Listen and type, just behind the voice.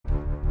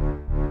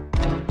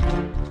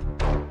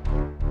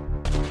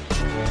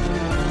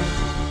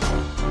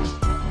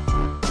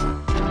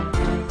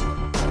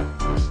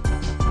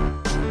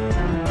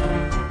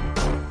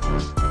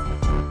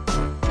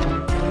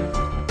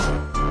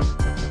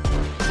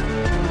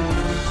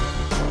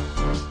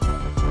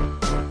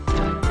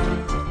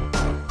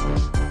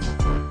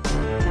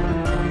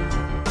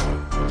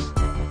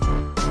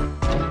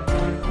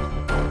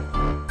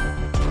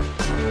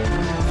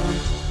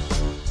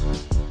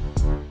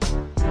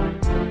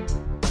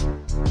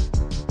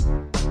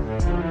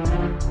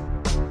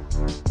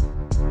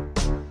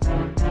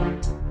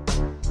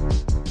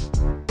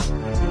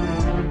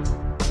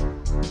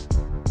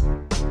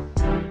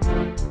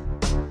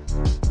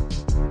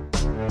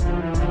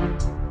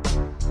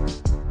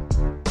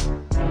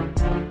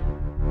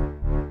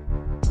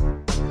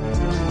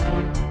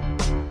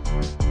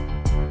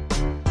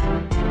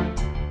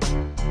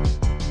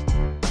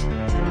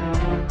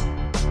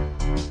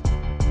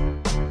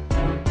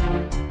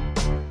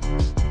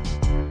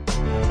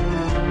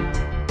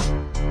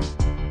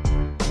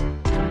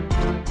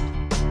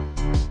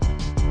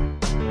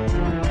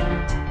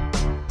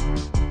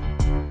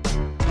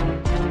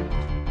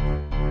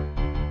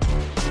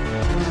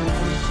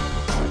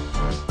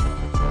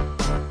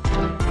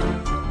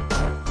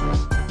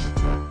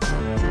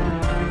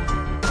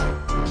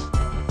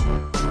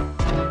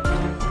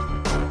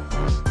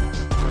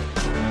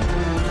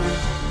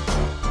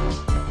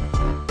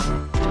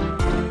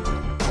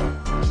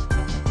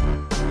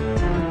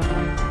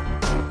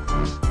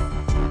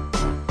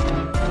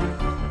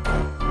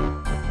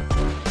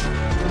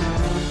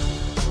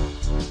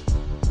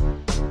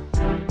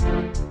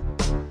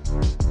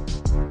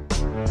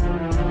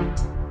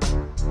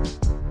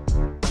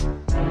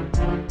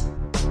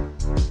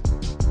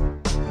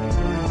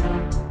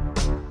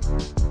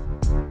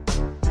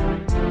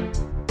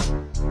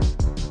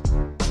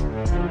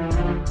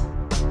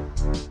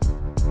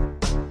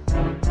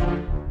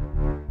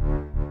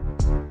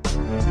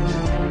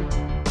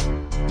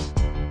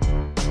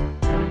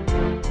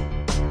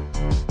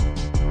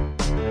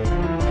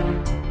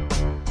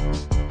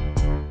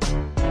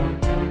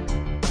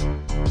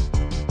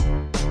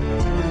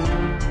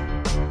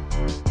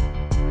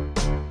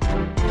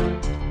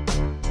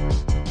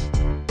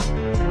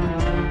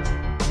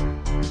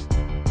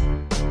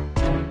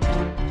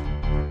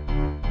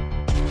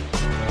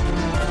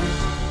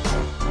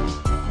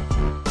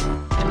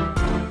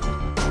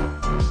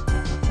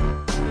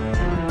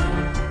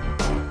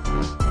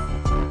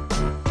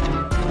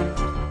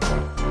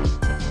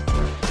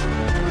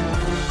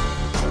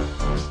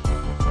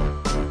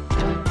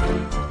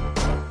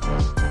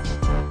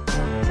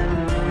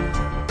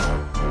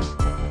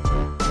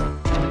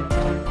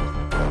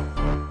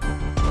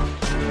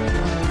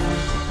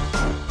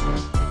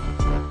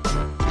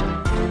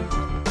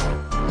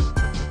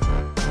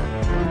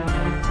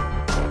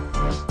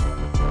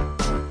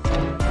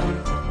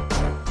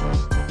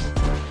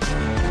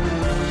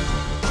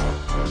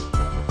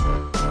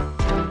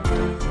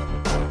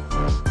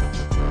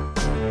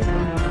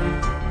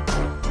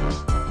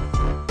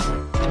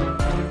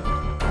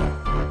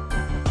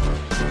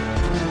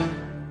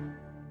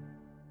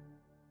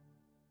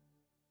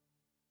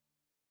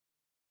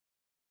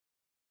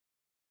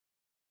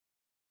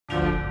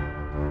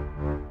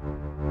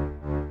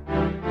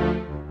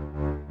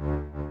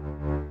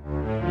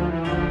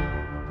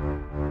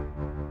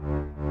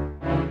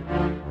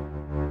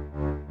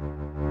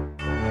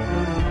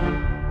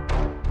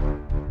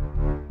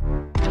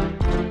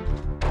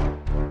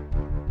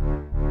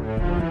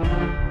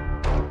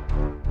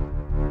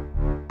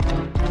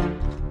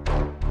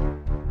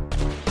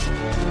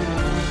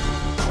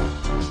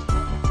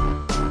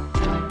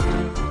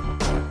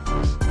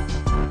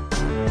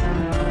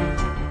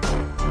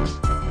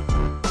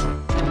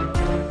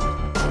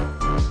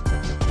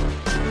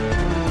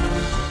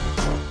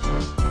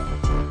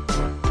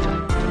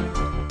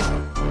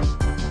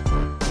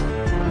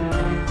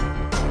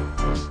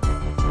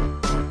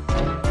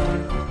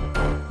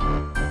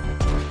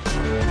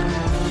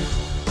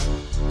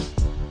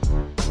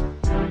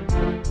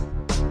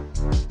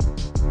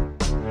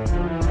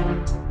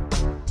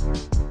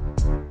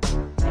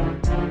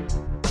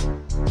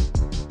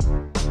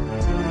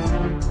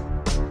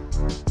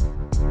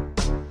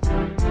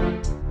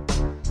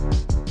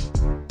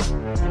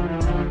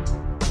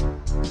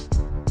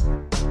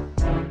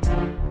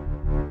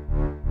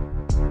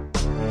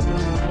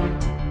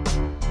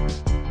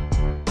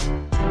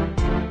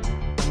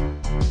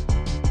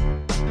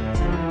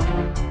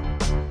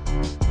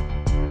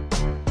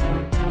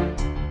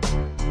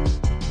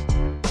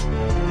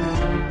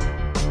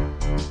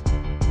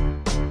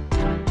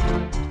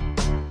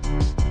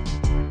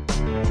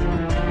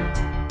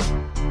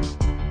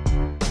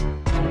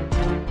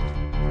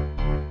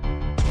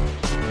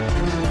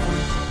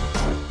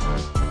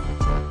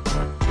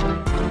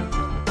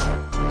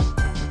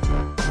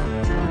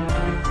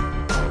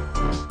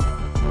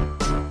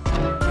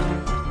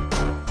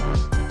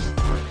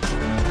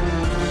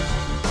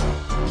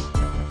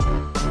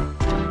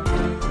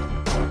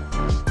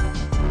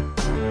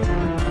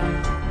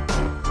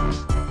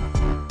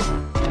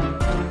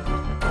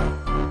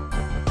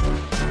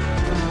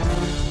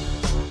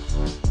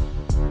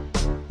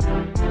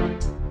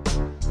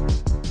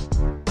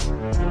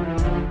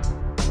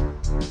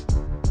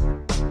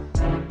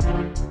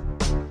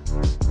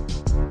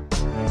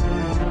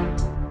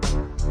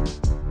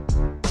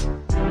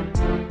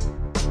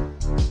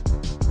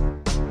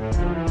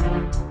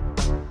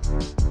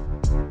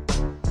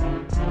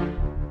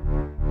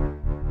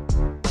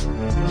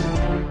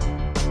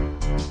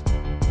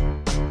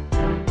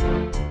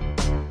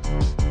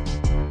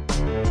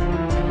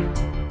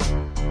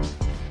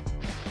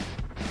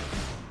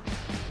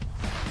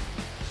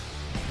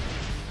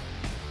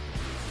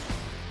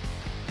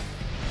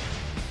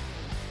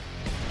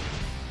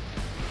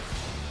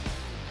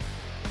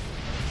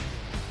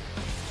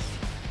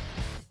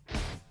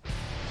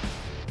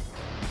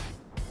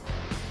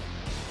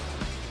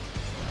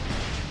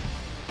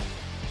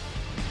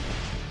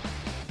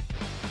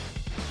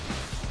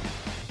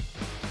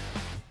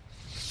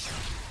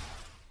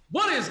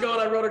What is going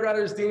on,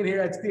 Roto-Grinders? Dean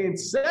here. It's Dean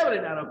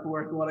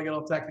 7904. If you want to get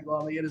all technical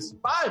on me, it is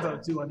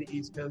 5:02 on the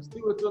East Coast,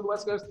 2:02 on the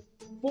West Coast,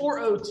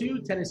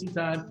 4:02 Tennessee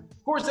time.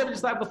 Of course,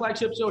 FantasyDraft, the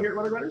flagship show here at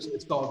Roto-Grinders.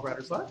 It's called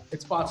GrindersLive.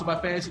 It's sponsored by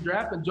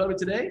FantasyDraft. And joining me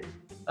today,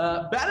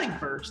 batting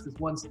first is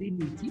one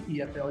Stevie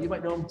TPFL. You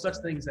might know him such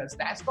things as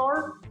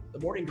StatStar, The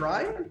Morning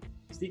Grind.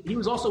 He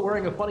was also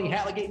wearing a funny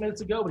hat like 8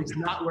 minutes ago, but he's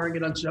not wearing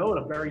it on show, and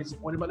I'm very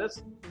disappointed by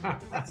this.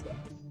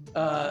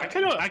 I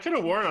could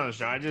have worn it on the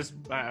show.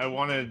 I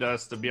wanted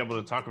us to be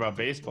able to talk about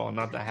baseball,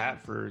 not the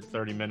hat for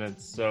 30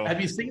 minutes. So, have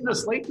you seen the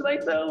slate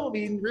tonight, though? I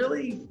mean,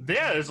 really?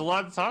 Yeah, there's a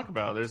lot to talk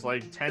about. There's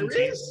like 10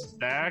 teams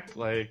stacked.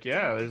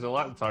 There's a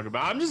lot to talk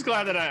about. I'm just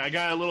glad that I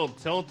got a little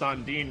tilt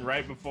on Dean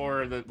right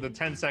before the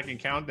 10-second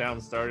countdown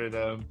started.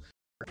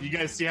 You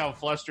guys see how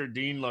flustered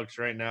Dean looks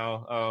right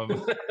now.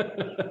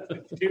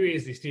 Too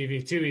easy,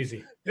 Stevie. Too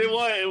easy.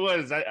 It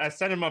was. I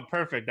set him up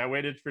perfect. I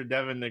waited for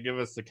Devin to give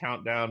us the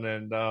countdown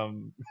and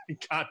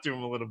got to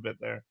him a little bit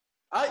there.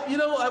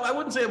 I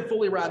wouldn't say I'm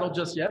fully rattled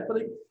just yet,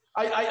 but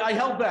I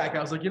held back.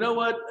 I was like, you know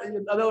what?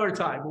 Another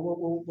time.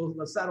 We'll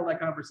settle that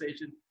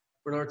conversation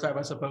for another time,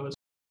 I suppose.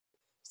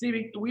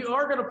 Stevie, we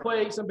are going to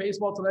play some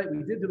baseball tonight.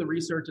 We did do the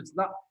research. It's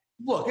not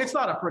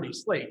a pretty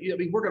slate. I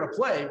mean, we're going to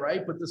play,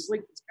 right? But the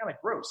slate is kind of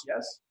gross,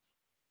 yes?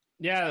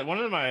 Yeah, one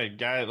of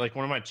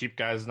my cheap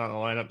guys is not in the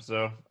lineup,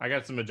 so I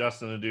got some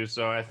adjusting to do.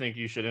 So I think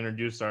you should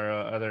introduce our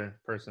other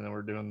person that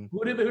we're doing.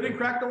 Who didn't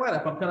crack the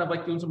lineup? I'm kind of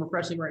like doing some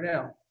refreshing right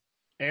now.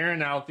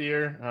 Aaron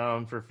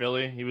Althier for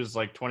Philly. He was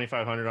like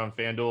 2,500 on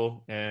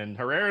FanDuel, and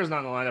Herrera's not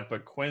in the lineup,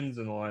 but Quinn's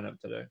in the lineup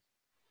today.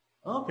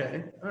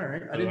 Okay, all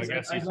right. I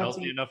guess he's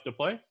healthy enough to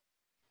play.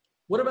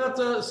 What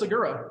about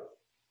Segura?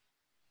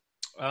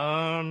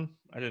 I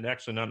did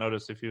actually not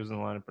notice if he was in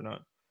the lineup or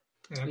not.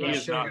 I'm not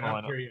sure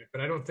up here yet,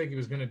 but I don't think he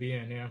was going to be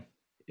in.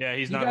 Yeah,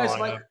 he's not. You guys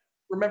might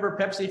remember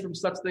Pepsi from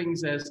such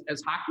things as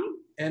hockey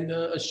and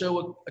a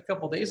show a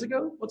couple days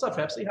ago. What's up,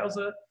 Pepsi?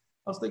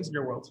 How's things in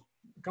your world?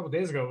 A couple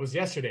days ago, it was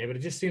yesterday, but it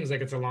just seems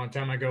like it's a long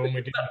time ago when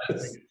we did.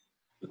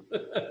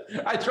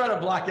 I try to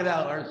block it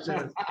out.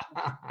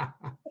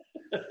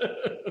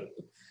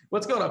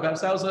 What's going on,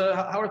 Pepsi?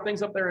 How are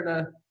things up there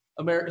in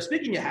America?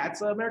 Speaking of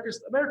hats,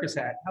 America's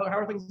hat. How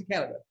are things in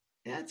Canada?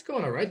 Yeah, it's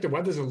going all right. The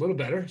weather's a little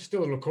better. Still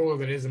a little colder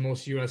than it is in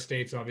most U.S.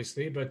 states,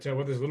 obviously, but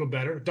weather's a little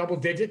better. Double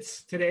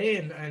digits today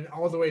and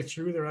all the way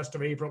through the rest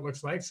of April, it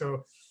looks like.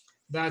 So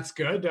that's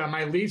good.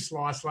 My Leafs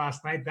lost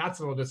last night. That's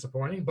a little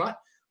disappointing, but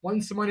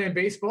won some money in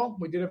baseball.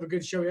 We did have a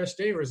good show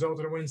yesterday,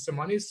 resulted in winning some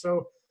money.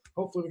 So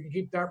hopefully we can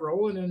keep that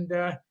rolling and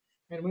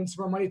win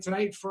some more money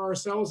tonight for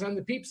ourselves and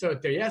the peeps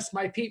out there. Yes,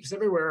 my peeps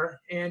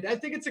everywhere. And I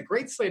think it's a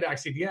great slate,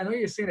 actually. Yeah, I know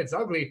you're saying it's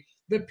ugly.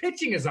 The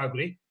pitching is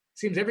ugly.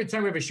 Seems every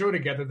time we have a show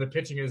together, the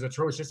pitching is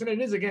atrocious, and it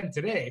is again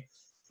today.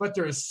 But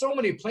there are so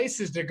many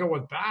places to go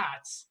with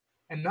bats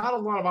and not a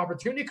lot of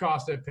opportunity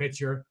cost at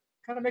pitcher.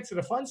 Kind of makes it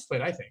a fun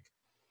slate, I think.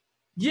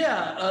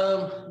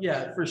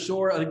 Yeah, for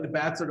sure. I think the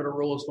bats are going to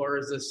roll as far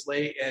as this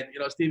slate. And,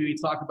 Stevie, we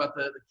talked about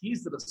the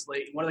keys to the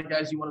slate. One of the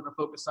guys you wanted to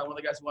focus on, one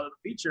of the guys you wanted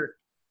to feature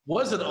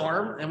was an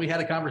arm, and we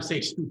had a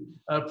conversation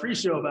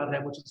pre-show about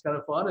him, which was kind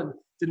of fun, and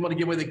didn't want to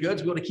give away the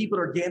goods. We want to keep it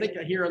organic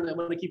here, and I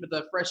want to keep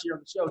it fresh here on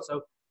the show.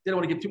 So didn't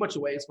want to give too much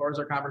away as far as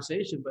our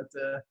conversation, but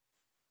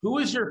who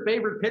is your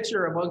favorite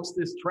pitcher amongst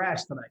this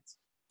trash tonight?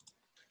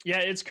 Yeah,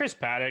 it's Chris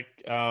Paddock.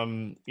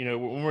 When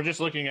we're just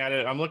looking at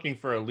it, I'm looking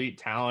for elite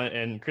talent,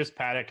 and Chris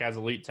Paddock has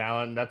elite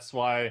talent. That's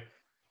why,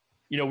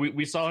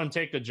 we saw him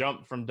take the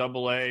jump from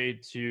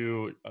Double-A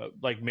to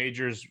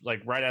majors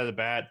right out of the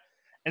bat.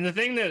 And the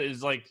thing that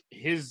is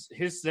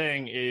his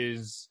thing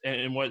is,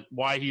 and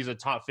why he's a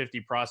top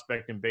 50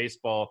 prospect in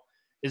baseball,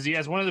 is he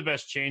has one of the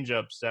best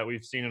changeups that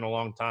we've seen in a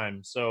long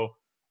time. So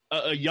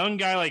a young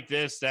guy like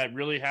this that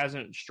really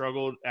hasn't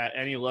struggled at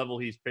any level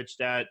he's pitched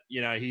at,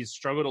 he's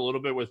struggled a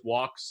little bit with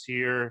walks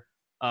here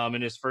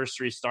in his first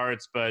 3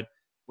 starts. But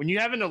when you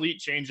have an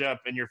elite changeup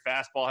and your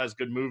fastball has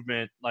good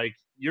movement,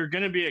 you're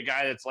going to be a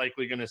guy that's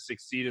likely going to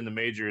succeed in the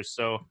majors.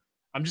 So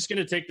I'm just going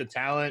to take the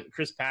talent.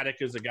 Chris Paddock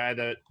is a guy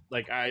that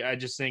I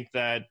just think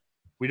that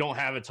we don't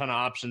have a ton of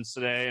options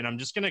today. And I'm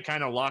just going to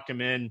kind of lock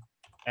him in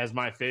as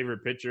my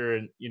favorite pitcher.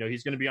 And,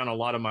 he's going to be on a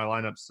lot of my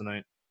lineups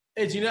tonight.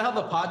 Hey, do you know how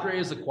the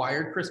Padres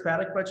acquired Chris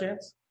Paddock by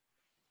chance?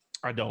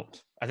 I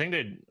don't. I think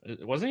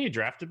wasn't he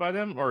drafted by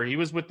them, or he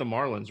was with the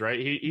Marlins, right?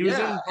 He was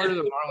in part of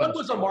the Marlins. If he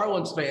was a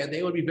Marlins fan,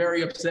 they would be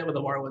very upset with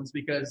the Marlins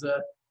because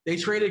they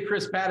traded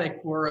Chris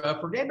Paddock for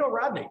Fernando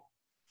Rodney.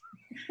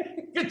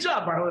 Good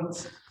job,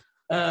 Marlins.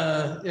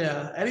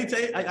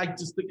 Anytime I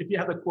just think if you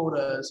have the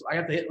quota, so I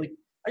have to hit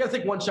I got to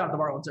take one shot at the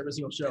Marlins every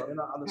single show. They're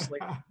not on the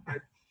slate.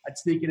 I'd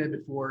sneak it in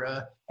before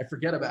I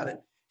forget about it.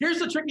 Here's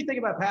the tricky thing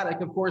about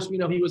Paddock. Of course, we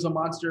know he was a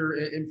monster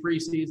in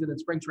preseason and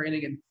spring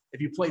training. And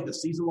if you played the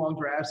season-long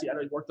drafts, I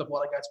know he worked up a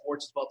lot of guys'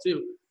 sports as well,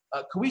 too.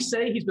 Can we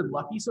say he's been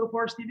lucky so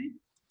far, Stevie?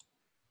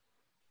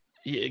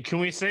 Yeah, can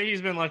we say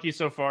he's been lucky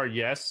so far?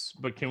 Yes.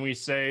 But can we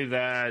say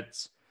that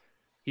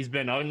he's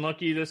been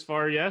unlucky this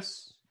far?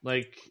 Yes.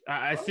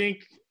 I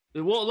think –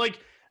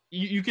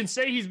 you can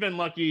say he's been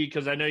lucky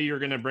because I know you're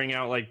going to bring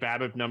out like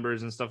BABIP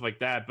numbers and stuff like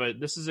that, but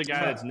this is a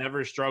guy that's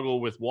never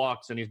struggled with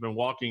walks, and he's been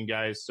walking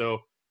guys. So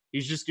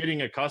he's just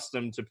getting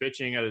accustomed to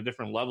pitching at a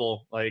different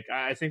level. Like,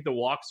 I think the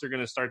walks are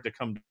going to start to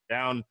come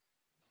down.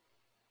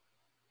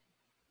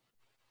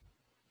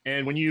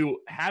 And when you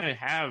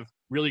have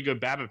really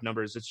good BABIP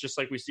numbers, it's just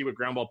like we see with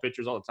ground ball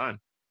pitchers all the time.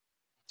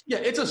 Yeah,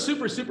 it's a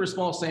super, super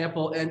small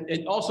sample.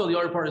 And also the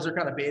other part is they're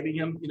kind of babying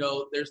him.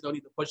 There's no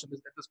need to push him at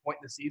this point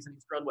in the season.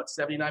 He's thrown,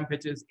 79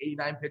 pitches,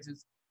 89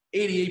 pitches,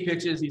 88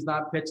 pitches. He's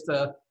not pitched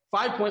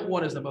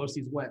 5.1 is the most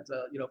he's went,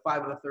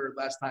 5 and a third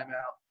last time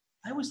out.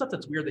 I always thought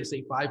that's weird. They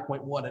say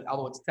 5.1, and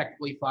although it's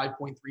technically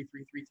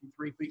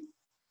 5.33333 feet,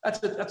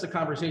 that's a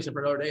conversation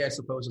for another day, I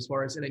suppose, as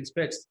far as innings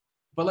pitched.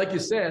 But like you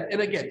said,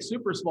 and again,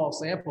 super small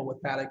sample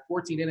with Paddock,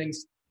 14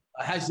 innings,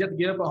 has yet to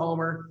get up a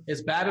homer.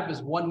 His BABIP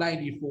is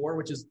 194,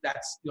 which is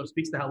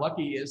speaks to how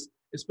lucky he is,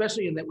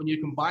 especially in that when you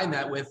combine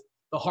that with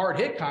the hard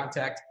hit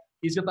contact.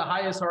 He's got the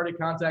highest hard hit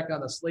contact on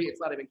the slate. It's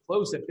not even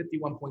close at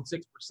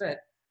 51.6%.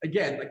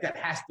 Again, like that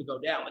has to go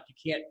down. Like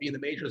you can't be in the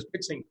majors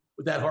pitching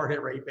with that hard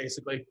hit rate,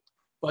 basically.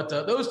 But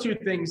those two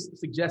things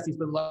suggest he's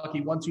been lucky.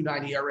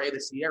 1.29 ERA.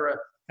 The Sierra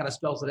kind of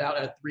spells it out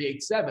at a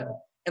 3.87.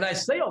 And I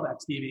say all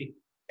that, Stevie,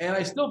 and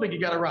I still think you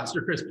got to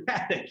roster Chris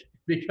Paddock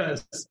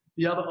because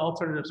the other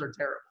alternatives are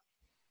terrible.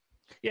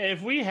 Yeah,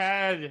 if we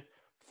had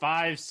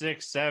 5,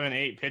 6, 7,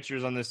 8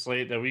 pitchers on this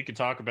slate that we could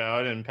talk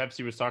about, and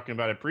Pepsi was talking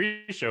about a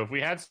pre-show, if we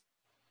had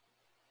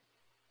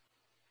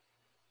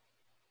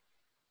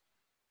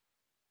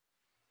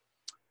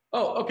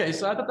Oh, okay.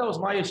 So I thought that was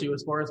my issue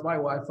as far as my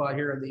Wi-Fi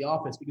here in the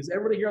office, because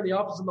everybody here in the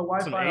office on the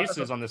Wi-Fi. Some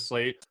aces on the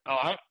slate.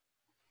 Am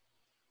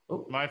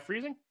I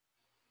freezing?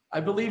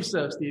 I believe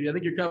so, Stevie. I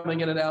think you're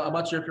coming in and out. I'm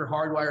not sure if you're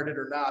hardwired it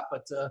or not,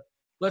 but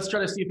let's try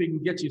to see if we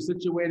can get you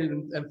situated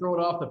and throw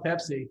it off to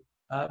Pepsi.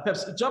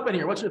 Pepsi, jump in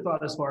here. What's your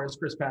thought as far as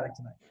Chris Paddock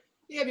tonight?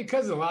 Yeah,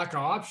 because of the lack of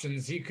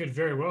options, he could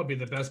very well be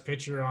the best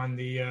pitcher on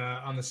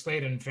the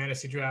slate in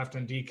fantasy draft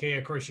on DK.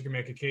 Of course, you can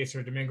make a case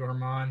for Domingo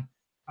Germán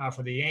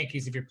for the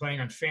Yankees if you're playing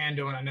on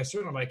FanDuel. And I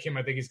certainly like him.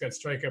 I think he's got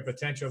strikeout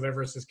potential there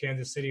versus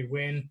Kansas City.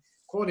 Win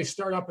quality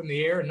start up in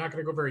the air. Not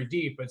going to go very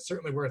deep, but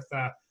certainly worth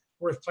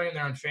playing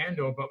there on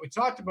FanDuel. But we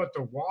talked about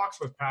the walks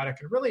with Paddock,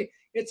 and really,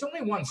 it's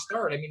only one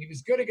start. I mean, he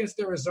was good against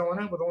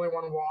Arizona with only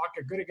one walk,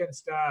 and good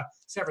against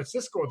San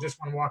Francisco with just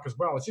one walk as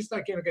well. It's just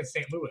that game against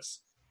St.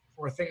 Louis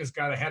where things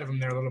got ahead of him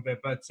there a little bit.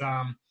 But,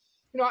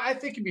 I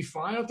think he'd be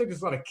fine. I don't think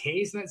there's a lot of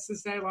Ks in that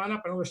Cincinnati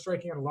lineup. I know they're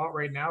striking out a lot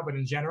right now, but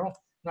in general,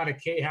 not a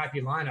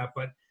K-happy lineup.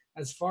 But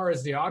as far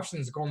as the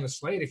options go on the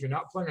slate, if you're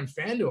not playing on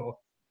FanDuel,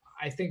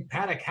 I think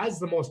Paddock has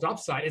the most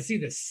upside. Is he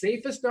the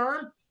safest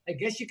arm? I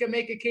guess you can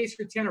make a case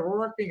for Tanner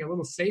Roark being a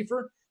little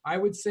safer. I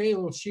would say a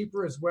little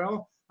cheaper as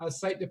well,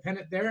 site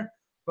dependent there.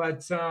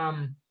 But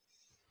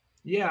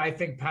I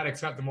think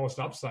Paddock's got the most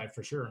upside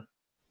for sure.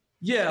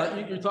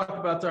 Yeah, you're talking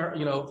about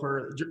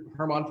for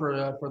Germán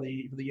for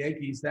the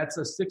Yankees. That's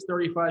a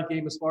 6:35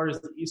 game as far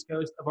as the East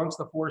Coast amongst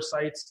the 4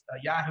 sites: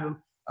 Yahoo,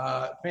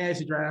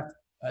 FantasyDraft,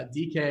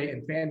 DK,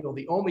 and FanDuel.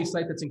 The only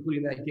site that's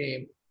including that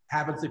game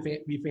happens to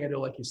be FanDuel,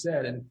 like you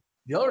said, and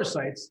the other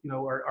sites,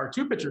 are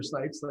 2-pitcher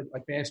sites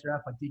like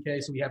FantasyDraft, like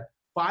DK. So we have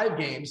 5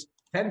 games,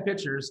 10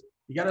 pitchers.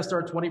 You got to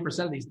start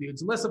 20% of these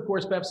dudes, unless, of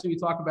course, Pepsi. We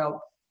talk about,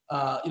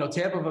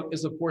 Tampa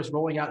is, of course,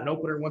 rolling out an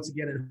opener once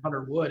again in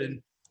Hunter Wood,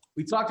 and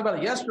we talked about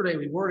it yesterday.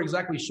 We weren't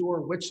exactly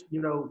sure which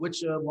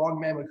long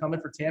man would come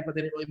in for Tampa.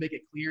 They didn't really make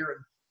it clear, and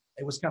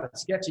it was kind of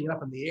sketchy and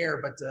up in the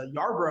air. But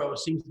Yarbrough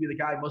seems to be the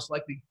guy most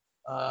likely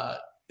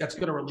that's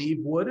going to relieve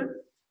Wood,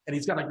 and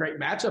he's got a great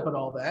matchup and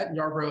all that. And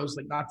Yarbrough's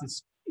not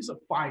this. He's a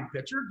fine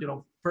pitcher,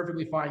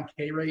 perfectly fine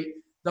K rate.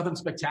 Nothing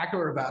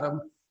spectacular about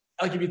him.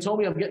 Like if you told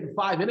me I'm getting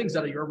 5 innings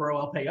out of Yarbrough,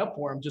 I'll pay up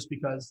for him just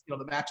because the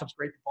matchup's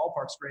great, the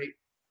ballpark's great.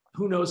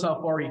 Who knows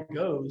how far he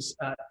goes?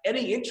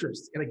 Any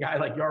interest in a guy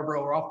like Yarbrough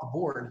or off the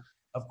board?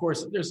 Of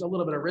course, there's a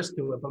little bit of risk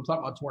to it, but I'm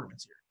talking about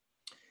tournaments here.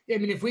 Yeah, I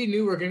mean, if we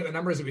knew we were getting the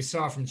numbers that we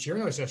saw from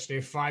Chirinos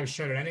yesterday, 5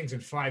 shutout innings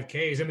and 5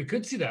 Ks, and we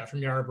could see that from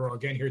Yarbrough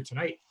again here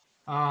tonight,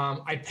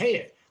 I'd pay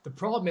it. The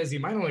problem is he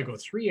might only go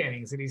 3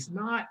 innings, and he's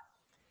not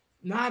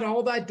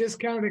all that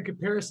discounted in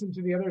comparison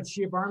to the other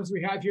cheap arms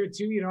we have here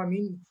too.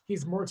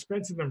 He's more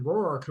expensive than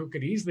Roark, who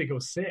could easily go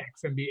 6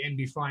 and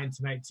be fine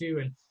tonight too.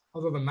 And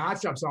although the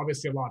matchup's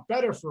obviously a lot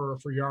better for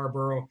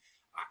Yarbrough,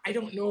 I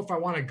don't know if I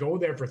want to go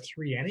there for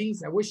 3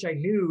 innings. I wish I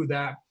knew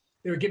that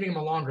they were giving him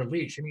a longer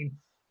leash. I mean,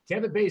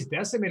 Tampa Bay is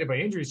decimated by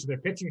injuries to their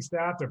pitching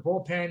staff, their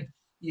bullpen.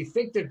 You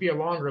think there'd be a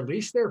longer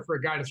leash there for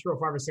a guy to throw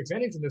 5 or 6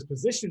 innings in this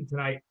position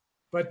tonight,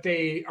 but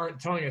they aren't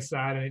telling us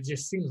that, and it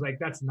just seems like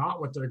that's not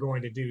what they're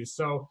going to do.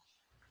 So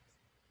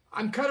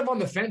I'm kind of on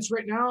the fence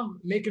right now,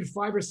 making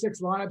 5 or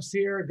 6 lineups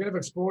here, a bit of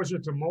exposure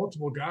to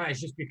multiple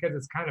guys just because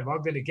it's kind of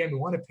ugly. Again, we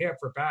want to pay up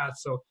for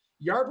bats. So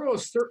Yarbrough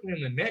is certainly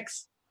in the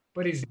mix,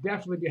 but he's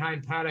definitely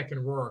behind Paddock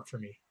and Roark for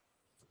me.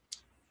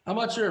 I'm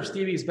not sure if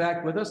Stevie's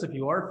back with us. If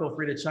you are, feel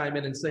free to chime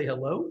in and say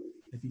hello.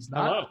 If he's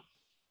not. Hello.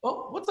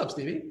 Oh, what's up,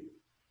 Stevie?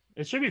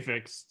 It should be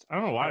fixed. I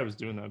don't know why I was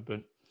doing that, but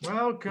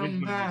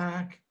welcome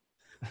back.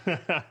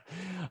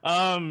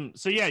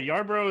 So yeah,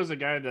 Yarbrough is a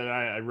guy that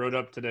I wrote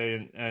up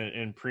today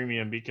in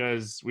premium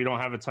because we don't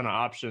have a ton of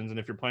options. And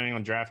if you're playing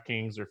on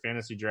DraftKings or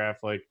FantasyDraft,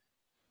 like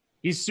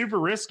he's super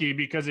risky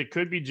because it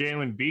could be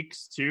Jalen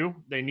Beeks too.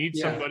 They need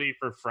somebody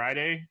for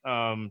Friday,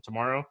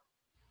 tomorrow.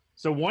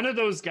 So one of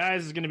those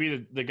guys is going to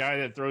be the guy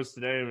that throws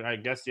today. I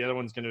guess the other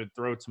one's going to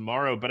throw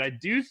tomorrow. But I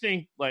do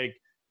think like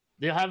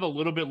they'll have a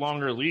little bit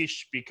longer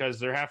leash because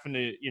they're having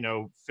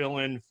to, fill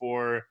in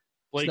for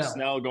Blake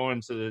Snell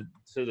going to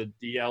the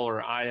DL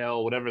or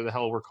IL, whatever the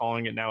hell we're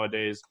calling it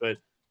nowadays. But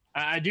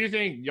I do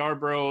think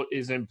Yarbrough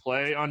is in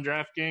play on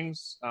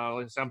DraftKings.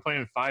 Like I said, I'm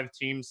playing 5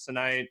 teams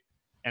tonight,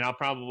 and I'll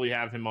probably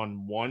have him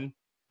on 1,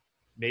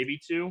 maybe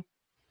 2.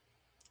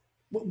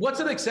 What's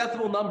an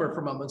acceptable number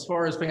from him as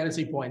far as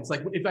fantasy points?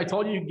 Like if I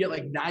told you can get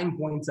like 9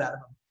 points out of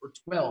him or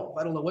 12,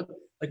 I don't know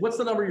what's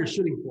the number you're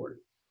shooting for?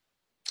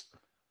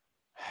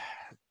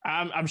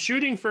 I'm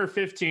shooting for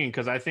 15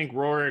 because I think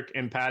Rorik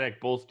and Paddock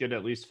both get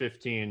at least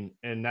 15,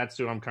 and that's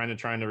who I'm kind of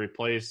trying to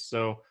replace.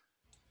 So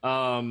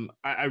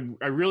I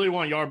really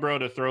want Yarbrough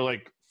to throw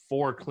like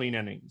 4 clean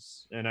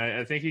innings, and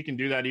I think he can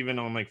do that even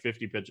on like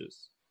 50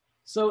 pitches.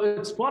 So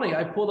it's funny.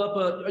 I pulled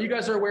up you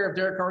guys are aware of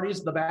Derek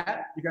Hardy's The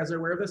Bat? You guys are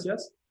aware of this,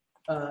 yes?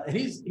 And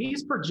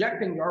he's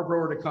projecting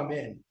Yarbrough to come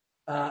in,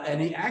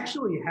 and he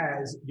actually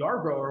has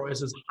Yarbrough as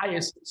his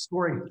highest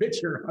scoring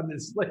pitcher on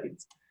this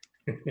slate.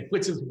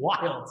 Which is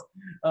wild.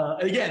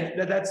 Again,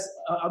 that's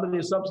under the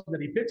assumption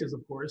that he pitches, of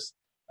course.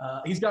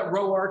 He's got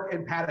Roark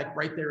and Paddock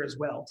right there as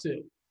well,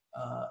 too.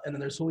 And then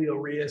there's Julio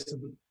Urias.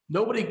 And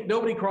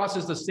nobody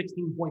crosses the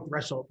 16-point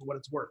threshold for what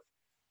it's worth.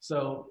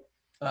 So,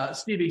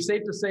 Stevie,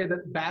 safe to say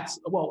that bats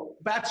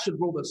should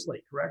rule this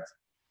slate, correct?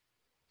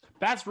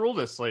 Bats rule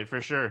this slate for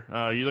sure.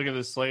 You look at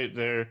this slate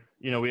there,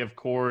 we have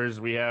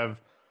cores. We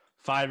have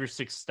 5 or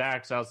 6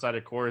 stacks outside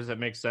of cores that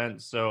make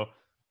sense. So,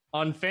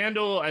 on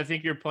FanDuel, I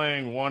think you're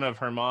playing one of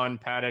Herman,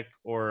 Paddock,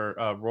 or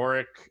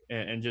Rorik,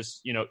 and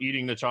just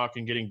eating the chalk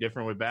and getting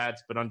different with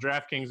bats. But on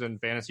DraftKings and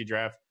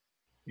FantasyDraft,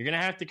 you're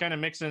gonna have to kind of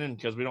mix it in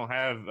because we don't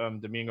have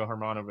Domingo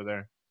Herman over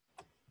there.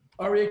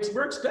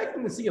 We're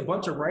expecting to see a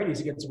bunch of righties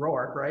against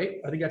Roark, right?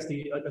 I think that's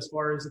as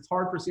far as it's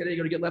hard for San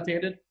Diego to get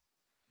left-handed.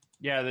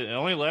 Yeah, the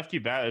only lefty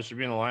bat that should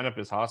be in the lineup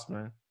is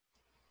Hosmer.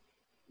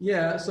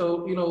 Yeah,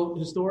 so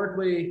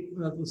historically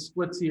the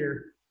splits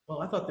here.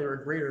 Well, I thought they were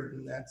greater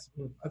than that.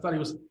 I thought he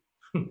was.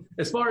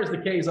 As far as the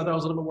K's, I thought it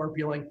was a little bit more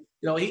appealing.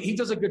 He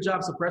does a good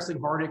job suppressing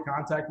hard hit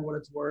contact for what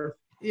it's worth.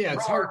 Yeah,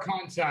 it's hard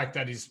contact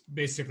that he's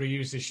basically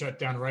used to shut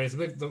down righties.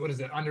 I believe, what is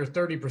it, under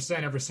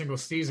 30% every single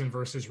season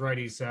versus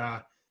righties.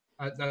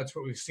 That's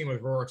what we've seen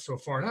with Roark so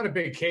far. Not a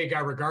big K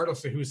guy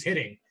regardless of who's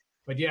hitting.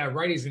 But, yeah,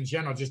 righties in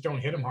general just don't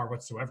hit him hard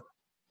whatsoever.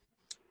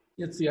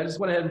 Let's see. I just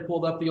went ahead and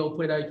pulled up the old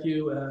plate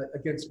IQ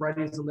against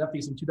righties and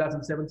lefties from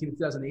 2017 and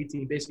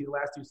 2018, basically the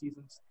last 2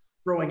 seasons,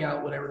 throwing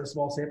out whatever the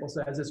small sample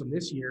size is from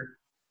this year.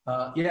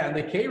 And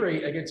the K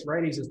rate against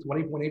righties is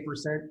 20.8%,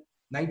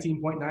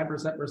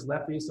 19.9% versus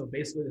lefties, so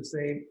basically the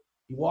same.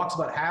 He walks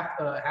about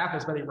half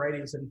as many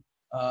righties, and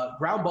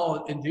ground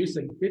ball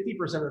inducing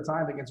 50% of the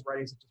time against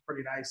righties, which is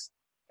pretty nice.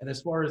 And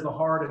as far as the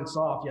hard and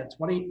soft,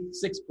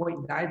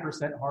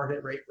 26.9% hard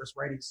hit rate versus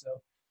righties. So,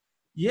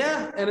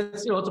 yeah, and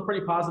it's it's a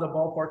pretty positive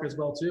ballpark as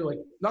well too. Like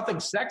nothing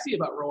sexy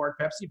about Roark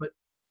Pepsi, but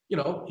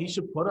he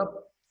should put up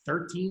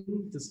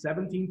 13 to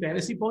 17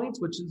 fantasy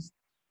points, which is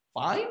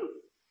fine.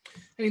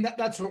 I mean,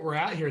 that's what we're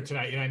at here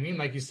tonight. You know what I mean?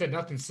 Like you said,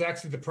 nothing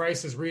sexy. The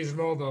price is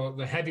reasonable.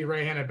 The heavy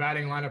right-handed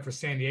batting lineup for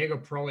San Diego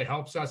probably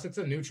helps us. It's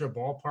a neutral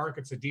ballpark.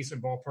 It's a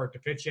decent ballpark to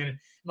pitch in. And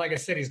like I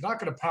said, he's not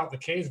going to pout the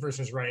K's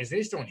versus righties. They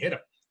just don't hit him.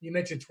 You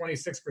mentioned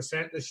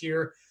 26% this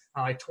year,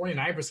 like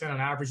 29%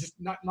 on average, just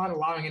not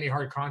allowing any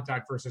hard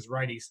contact versus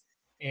righties.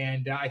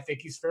 And I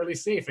think he's fairly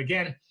safe.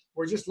 Again,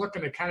 we're just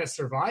looking to kind of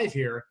survive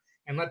here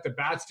and let the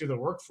bats do the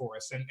work for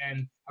us.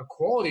 And a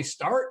quality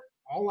start,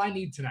 all I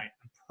need tonight.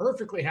 I'm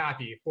perfectly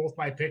happy if both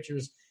my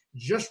pitchers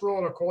just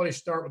roll a quality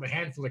start with a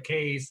handful of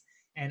Ks,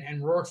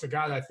 and Roark's a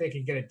guy that I think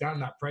can get it done in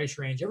that price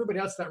range. Everybody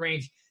else in that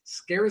range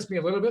scares me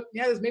a little bit.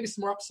 Yeah, there's maybe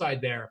some more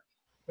upside there.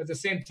 But at the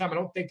same time, I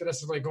don't think that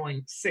necessarily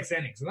going 6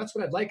 innings. And that's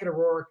what I'd like in a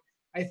Roark.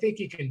 I think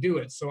he can do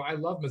it. So I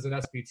love him as an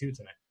SP2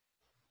 tonight.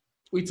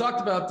 We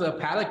talked about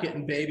Paddock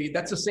getting baby.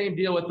 That's the same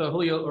deal with the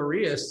Julio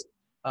Urias.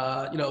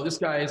 This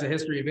guy has a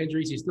history of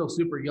injuries. He's still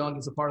super young.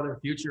 He's a part of their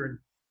future. And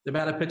the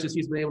amount of pitches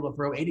he's been able to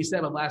throw,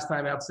 87 last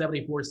time out,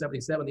 74,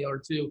 77 the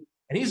other 2.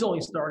 And he's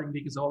only starting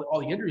because of all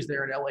the injuries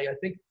there in LA. I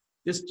think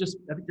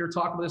they're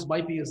talking about this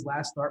might be his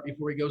last start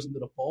before he goes into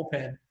the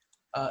bullpen.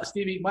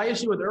 Stevie, my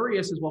issue with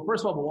Urias is, well,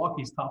 first of all,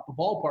 Milwaukee's tough. The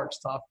ballpark's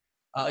tough.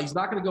 He's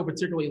not going to go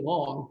particularly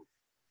long.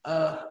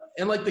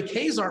 And the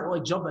K's aren't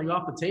really jumping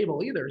off the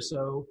table either.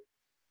 So,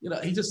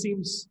 he just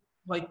seems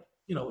like,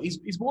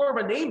 he's more of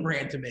a name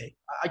brand to me.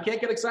 I can't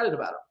get excited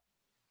about him.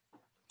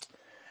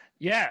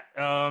 Yeah.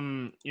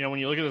 When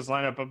you look at this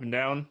lineup up and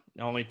down,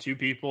 only 2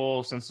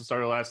 people since the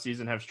start of last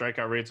season have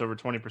strikeout rates over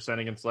 20%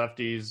 against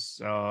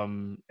lefties.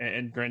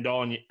 And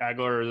Grandal and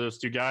Aguilar are those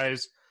 2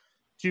 guys.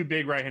 2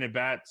 big right-handed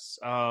bats.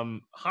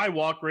 High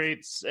walk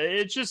rates.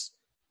 It's just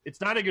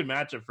it's not a good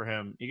matchup for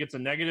him. He gets a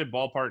negative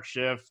ballpark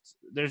shift.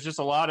 There's just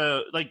a lot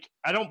of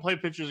I don't play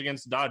pitchers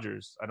against the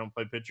Dodgers. I don't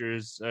play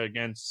pitchers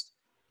against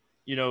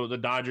the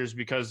Dodgers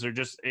because they're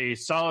just a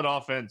solid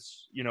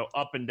offense,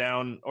 up and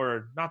down,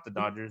 or not the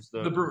Dodgers,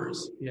 the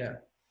Brewers. Yeah.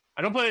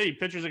 I don't play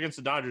pitchers against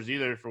the Dodgers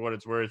either, for what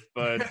it's worth.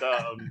 But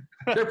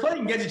they're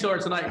playing against each other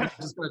tonight,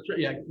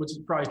 which is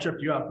probably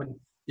tripped you up. And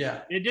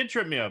yeah, it did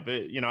trip me up.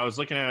 I was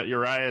looking at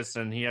Urias,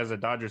 and he has a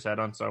Dodgers hat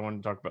on, so I wanted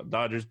to talk about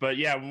Dodgers. But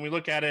yeah, when we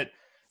look at it,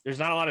 there's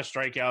not a lot of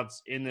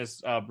strikeouts in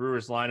this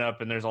Brewers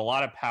lineup, and there's a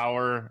lot of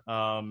power.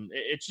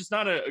 It's just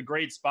not a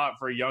great spot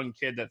for a young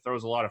kid that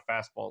throws a lot of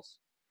fastballs.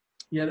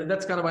 Yeah,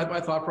 that's kind of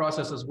my thought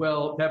process as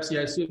well. Pepsi,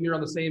 I assume you're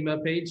on the same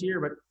page here,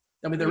 but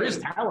I mean, there is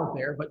talent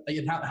there, but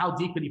how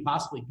deep could he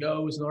possibly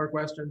go is another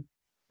question.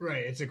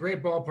 Right. It's a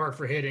great ballpark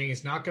for hitting.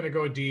 He's not going to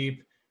go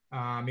deep.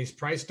 He's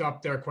priced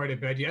up there quite a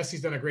bit. Yes,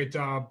 he's done a great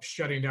job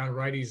shutting down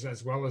righties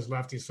as well as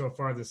lefties so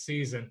far this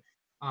season.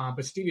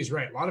 But Stevie's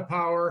right. A lot of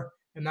power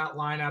in that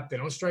lineup. They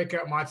don't strike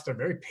out much. They're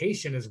very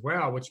patient as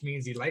well, which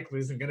means he likely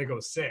isn't going to go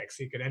 6.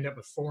 He could end up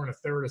with 4 1/3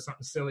 or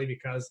something silly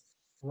because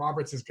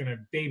Roberts is going to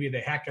baby the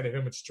heck out of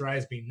him, which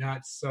drives me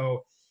nuts.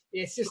 So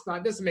it's just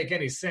it doesn't make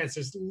any sense.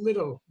 There's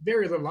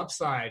very little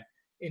upside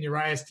in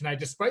Urias tonight,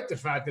 despite the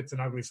fact that it's an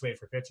ugly slate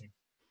for pitching.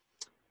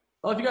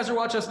 Well, if you guys are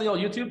watching us on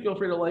YouTube, feel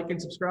free to like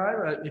and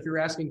subscribe. If you're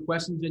asking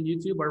questions in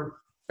YouTube, our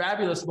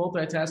fabulous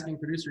multitasking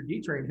producer,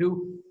 D-Train,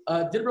 who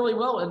did really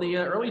well in the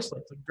early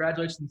slate. So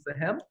congratulations to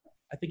him.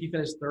 I think he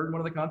finished 3rd in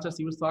one of the contests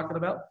he was talking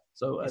about.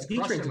 So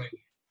D-Train,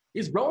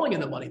 he's rolling in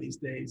the money these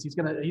days.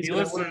 He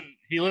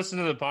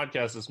listened to the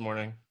podcast this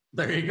morning.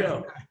 There you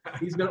go.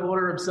 He's going to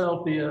order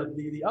himself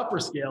the upper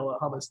scale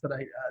hummus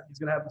tonight. He's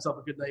going to have himself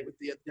a good night with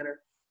the dinner.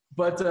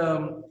 But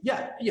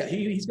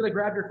he's going to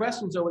grab your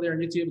questions over there on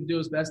YouTube and do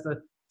his best to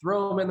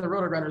throw them in the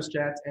RotoGrinders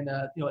chat. And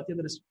at the end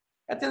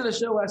of the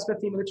show, last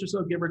 15 minutes or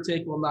so, give or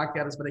take, we'll knock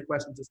out as many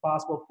questions as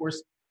possible. Of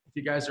course, if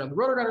you guys are on the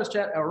RotoGrinders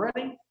chat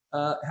already,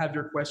 have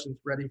your questions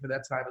ready for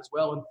that time as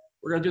well. And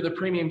we're going to do the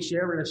premium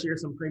share. We're going to share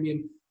some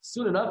premium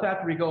soon enough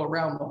after we go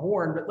around the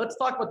horn. But let's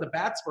talk about the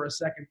bats for a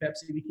second,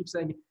 Pepsi. We keep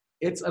saying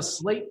it's a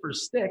slate for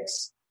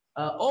sticks.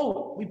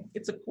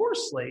 It's a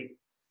Coors slate.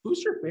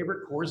 Who's your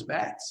favorite Coors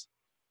bats?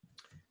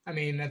 I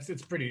mean,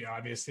 it's pretty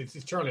obvious.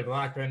 It's Charlie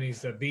Blackmon.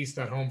 He's a beast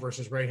at home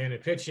versus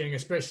right-handed pitching,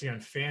 especially on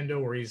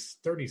FanDuel where he's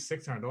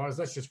 $3,600.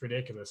 That's just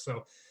ridiculous.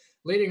 So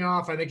leading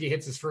off, I think he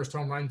hits his first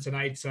home run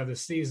tonight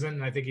this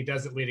season. I think he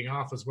does it leading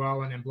off as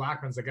well. And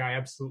Blackmon's a guy I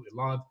absolutely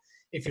love.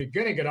 If you're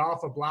going to get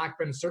off of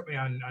Blackmon, certainly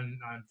on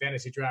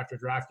FantasyDraft or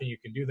DraftKings, you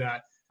can do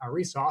that.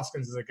 Rhys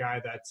Hoskins is a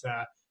guy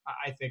that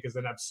I think is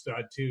an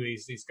upstud too.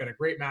 He's got a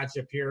great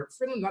matchup here.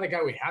 Finland, not a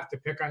guy we have to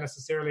pick on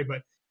necessarily,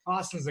 but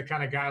Austin's the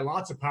kind of guy,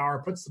 lots of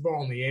power, puts the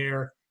ball in the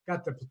air,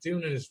 got the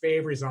platoon in his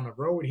favor. He's on the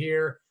road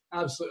here.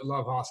 Absolutely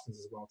love Hoskins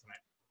as well tonight.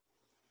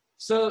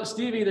 So,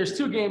 Stevie, there's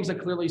 2 games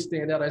that clearly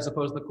stand out, I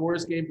suppose. The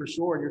Coors game for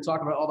sure, and you're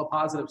talking about all the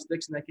positive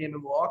sticks in that game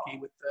in Milwaukee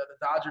with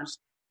the Dodgers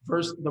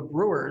versus the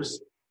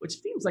Brewers, which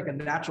seems like a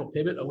natural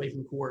pivot away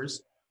from Coors.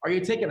 Are you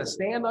taking a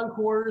stand on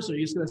Coors, or are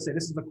you just going to say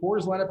this is the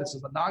Coors lineup, this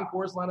is the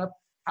non-Coors lineup?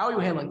 How are you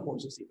handling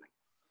Coors this evening?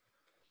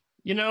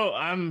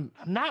 I'm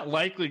not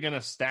likely going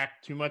to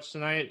stack too much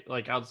tonight,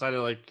 outside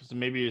of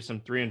maybe some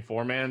 3 and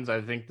 4 mans.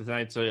 I think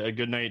tonight's a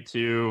good night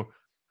to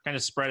kind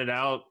of spread it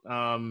out.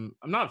 I'm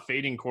not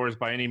fading Coors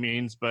by any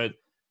means, but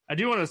I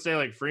do want to say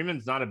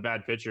Freeman's not a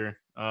bad pitcher.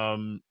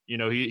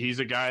 He's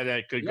a guy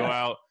that could go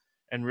out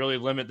and really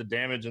limit the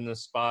damage in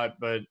this spot.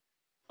 But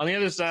on the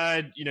other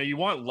side, you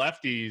want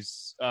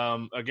lefties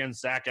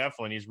against Zach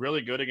Eflin. He's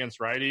really good against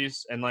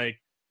righties. And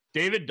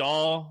David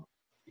Dahl,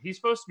 he's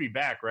supposed to be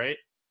back, right?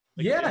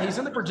 He's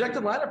in the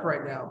projected lineup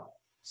right now.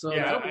 So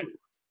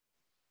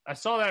I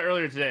saw that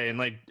earlier today, and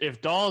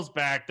if Dahl's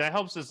back, that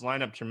helps this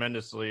lineup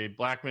tremendously.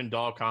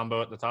 Blackmon-Dahl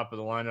combo at the top of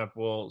the lineup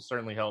will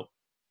certainly help.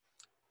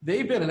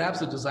 They've been an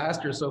absolute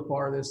disaster so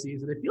far this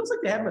season. It feels like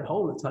they haven't been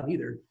holding a ton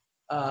either.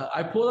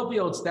 I pulled up the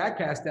old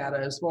StatCast data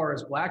as far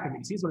as Blackmon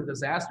because he's been a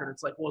disaster. And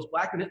it's is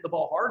Blackmon hitting the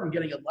ball hard and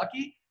getting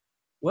unlucky?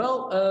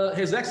 Well,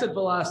 his exit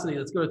velocity,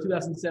 let's go to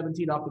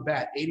 2017 off the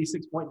bat,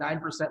 86.9%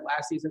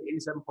 last season,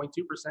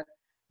 87.2%.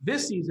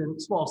 This season,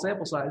 small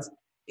sample size,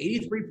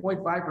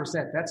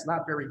 83.5%. That's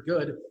not very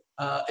good.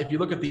 If you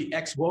look at the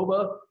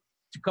ex-WOBA,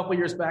 a couple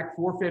years back,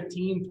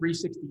 415,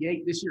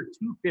 368. This year,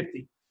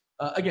 250.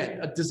 Again,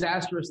 a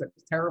disastrous.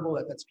 That's terrible.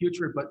 That's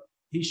putrid, but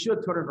he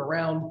should turn it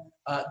around.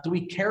 Do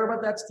we care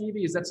about that,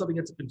 Stevie? Is that something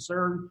that's a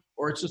concern,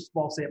 or it's just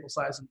small sample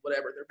size and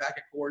whatever? They're back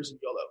at Coors and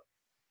YOLO.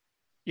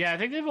 Yeah, I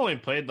think they've only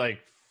played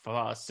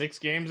 6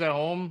 games at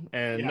home,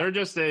 and they're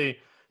just a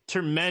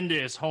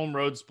tremendous home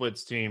road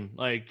splits team.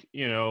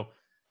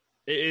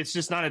 It's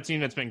just not a team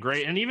that's been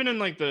great. And even in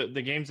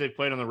the games they've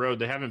played on the road,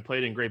 they haven't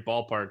played in great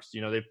ballparks.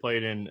 They've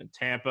played in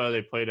Tampa,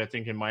 they played, I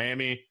think, in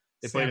Miami,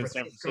 they played in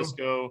San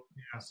Francisco.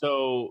 Yeah.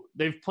 So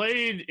they've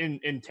played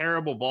in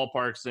terrible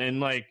ballparks.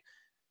 And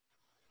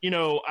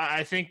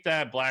I think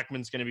that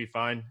Blackmon's going to be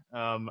fine.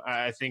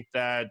 I think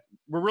that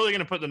we're really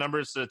going to put the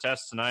numbers to the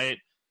test tonight.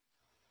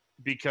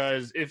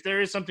 because if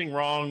there is something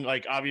wrong,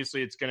 like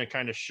obviously it's going to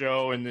kind of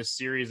show in this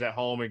series at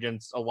home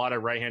against a lot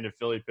of right-handed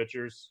Philly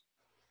pitchers.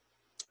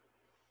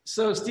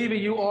 So, Stevie,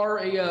 you're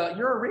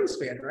a Rays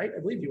fan, right?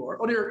 I believe you are.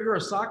 Oh, you're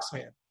a Sox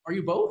fan. Are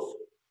you both?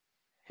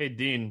 Hey,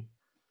 Dean.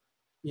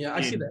 Yeah, Dean.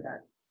 I see that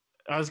hat.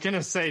 I was going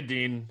to say,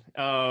 Dean,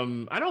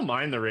 I don't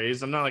mind the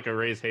Rays. I'm not like a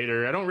Rays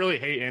hater. I don't really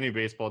hate any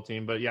baseball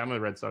team, but yeah, I'm a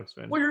Red Sox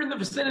fan. Well, you're in the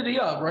vicinity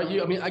of, right?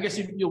 I guess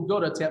you'll go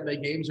to Tampa Bay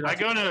games. I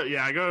go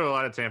to a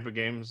lot of Tampa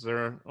games.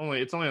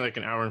 It's only like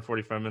an hour and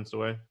 45 minutes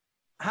away.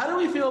 How do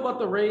we feel about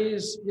the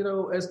Rays?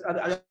 As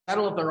I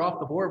don't know if they're off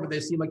the board, but they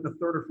seem like the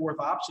third or fourth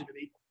option to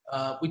me.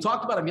 We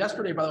talked about them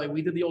yesterday, by the way.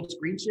 We did the old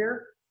screen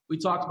share. We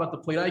talked about the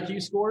plate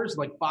IQ scores.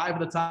 Like 5 of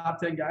the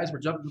top 10 guys were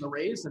jumping to the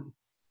Rays, and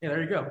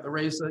there you go. The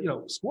Rays,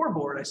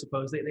 scoreboard, I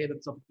suppose. They had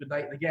themselves a good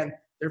night. And again,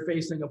 they're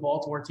facing a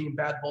Baltimore team,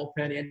 bad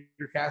bullpen.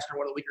 Andrew Castro,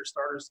 one of the weaker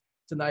starters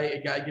tonight. A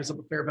guy gives up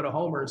a fair bit of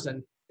homers,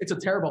 and it's a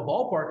terrible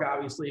ballpark,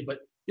 obviously. But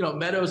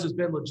Meadows has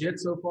been legit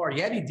so far.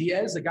 Yandy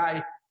Diaz, a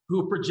guy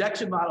who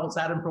projection models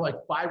had him for like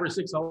 5 or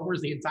 6 homers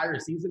the entire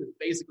season, is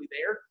basically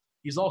there.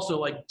 He's also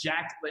like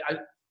jacked.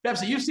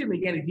 Pepsi, you've seen the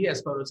Yandy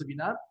Diaz photos, have you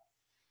not?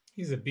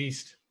 He's a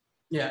beast.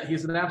 Yeah,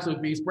 he's an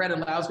absolute beast.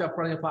 Brandon Lau's got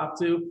plenty of pop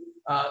too.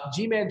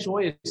 G-Man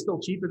Choi is still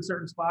cheap in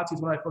certain spots.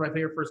 He's one of my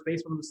favorite first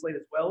basemen on the slate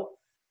as well.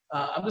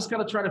 I'm just kind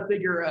of trying to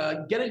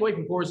figure, getting away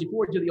from Corsi,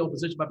 before we do the old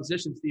position by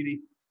position, Stevie,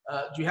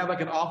 do you have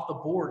like an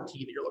off-the-board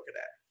team that you're looking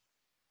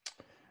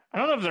at? I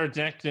don't know if they're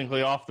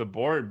technically off the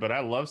board, but I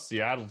love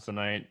Seattle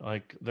tonight.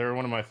 Like, they're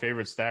one of my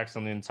favorite stacks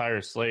on the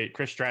entire slate.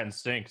 Chris Stratton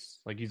stinks.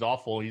 Like, he's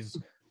awful.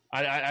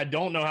 I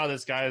don't know how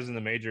this guy is in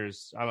the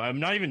majors. I'm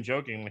not even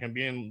joking. Like, I'm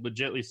being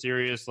legitimately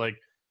serious. Like,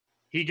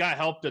 he got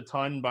helped a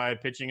ton by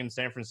pitching in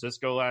San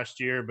Francisco last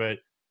year, but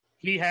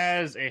he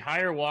has a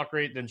higher walk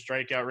rate than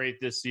strikeout rate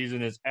this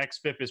season. His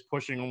xFIP is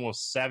pushing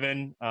almost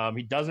 7.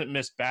 He doesn't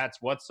miss bats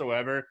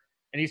whatsoever,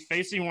 and he's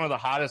facing one of the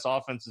hottest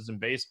offenses in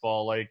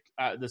baseball. Like,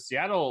 the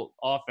Seattle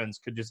offense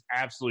could just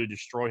absolutely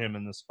destroy him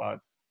in this spot.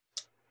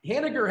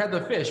 Haniger had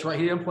the fish, right?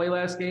 He didn't play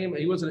last game.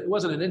 It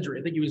wasn't an injury.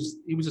 I think he was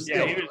just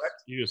ill,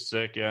 correct? He was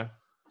sick, yeah.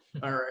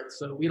 All right,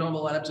 so we don't have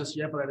a lineup just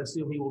yet, but I'd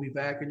assume he will be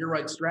back. And you're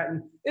right,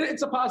 Stratton.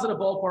 It's a positive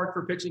ballpark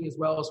for pitching as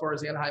well, as far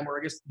as Anaheim, or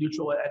I guess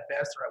neutral at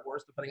best or at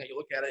worst, depending on how you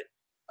look at it.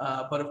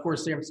 But of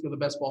course, San Francisco, the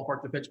best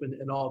ballpark to pitch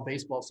in all of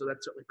baseball, so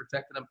that's certainly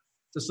protected them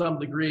to some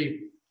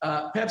degree.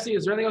 Pepsi,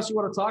 is there anything else you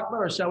want to talk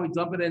about, or shall we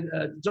jump in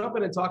and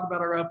talk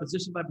about our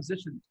position by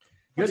position?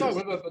 Let's talk a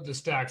little bit about the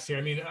stacks here.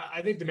 I mean,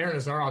 I think the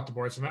Mariners are off the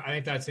board, so I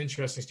think that's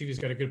interesting. Stevie's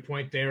got a good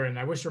point there, and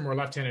I wish there were more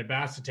left-handed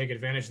bats to take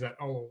advantage of that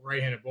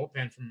right-handed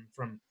bullpen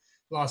from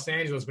Los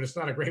Angeles, but it's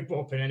not a great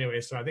bullpen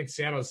anyway. So I think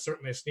Seattle is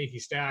certainly a sneaky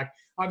stack.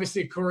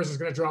 Obviously, Coors is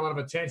going to draw a lot of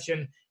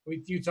attention.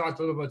 You talked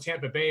a little about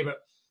Tampa Bay, but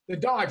the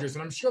Dodgers,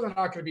 and I'm sure they're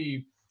not going to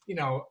be,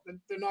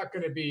 they're not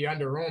going to be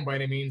under-owned by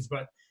any means,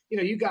 but,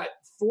 you got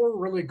 4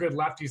 really good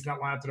lefties in that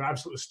lineup that are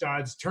absolute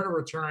studs. Turner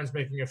returns,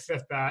 making a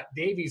 5th bat.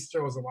 Davies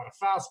throws a lot of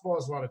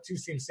fastballs, a lot of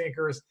two-seam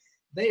sinkers.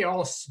 They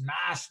all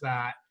smash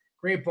that.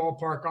 Great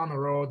ballpark on the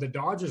road. The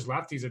Dodgers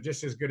lefties are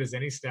just as good as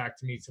any stack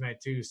to me tonight,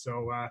 too.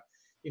 So,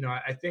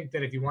 I think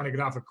that if you want to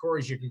get off of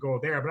Corey's, you can go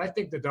there. But I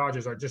think the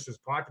Dodgers are just as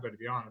popular, to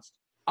be honest.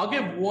 I'll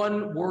give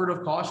one word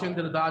of caution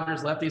to the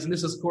Dodgers lefties, and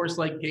this is, of course,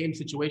 like game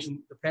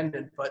situation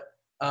dependent. But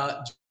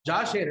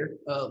Josh Hader,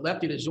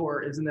 lefty de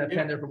jour, is in that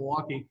pen there for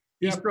Milwaukee.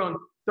 He's thrown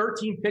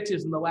 13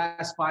 pitches in the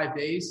last 5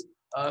 days,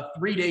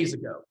 3 days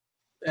ago.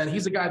 And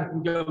he's a guy that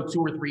can go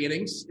 2 or 3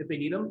 innings if they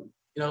need him,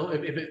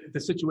 if the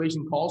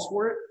situation calls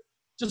for it.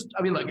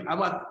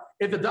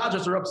 If the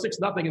Dodgers are up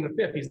 6-0 in the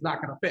 5th, he's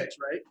not going to pitch,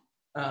 right?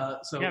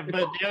 But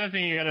the other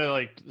thing you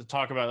gotta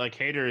talk about,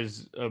 Hader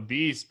is a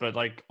beast, but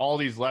all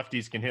these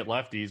lefties can hit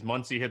lefties.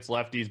 Muncy hits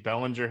lefties,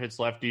 Bellinger hits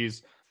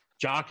lefties,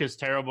 Jock is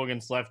terrible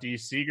against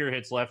lefties, Seager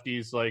hits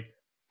lefties.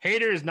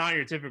 Hader is not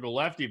your typical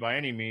lefty by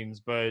any means,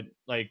 but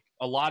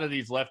a lot of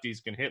these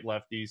lefties can hit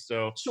lefties.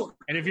 So sure.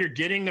 And if you're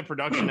getting the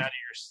production out of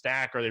your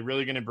stack, are they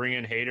really going to bring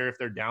in Hader if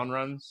they're down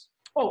runs?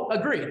 Oh,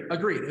 agreed.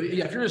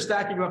 Yeah, if you're just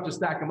stacking him up, just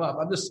stack him up.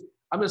 It's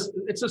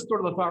just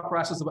sort of the thought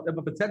process of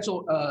a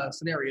potential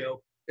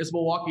scenario. Is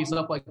Milwaukee's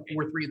up 4-3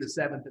 in the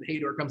 7th, and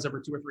Hader comes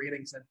over 2 or 3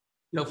 innings,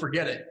 and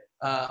forget it.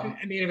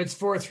 If it's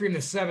 4-3 in the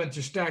 7th,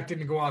 your stack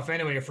didn't go off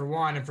anyway, for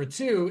one, and for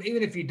two,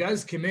 even if he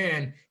does come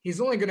in,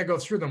 he's only going to go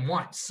through them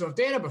once. So if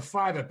they end up with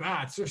 5 at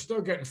bats, they're still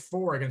getting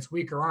 4 against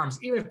weaker arms,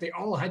 even if they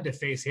all had to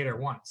face Hader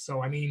once.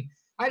 So I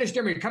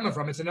understand where you're coming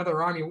from. It's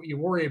another arm you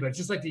worry about,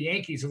 just like the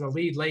Yankees with a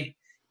lead late.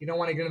 You don't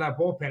want to get into that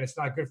bullpen. It's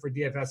not good for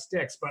DFS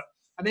sticks. But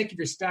I think if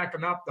you're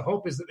stacking up, the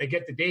hope is that they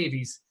get the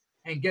Davies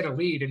and get a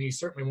lead, and you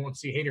certainly won't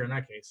see Hader in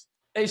that case.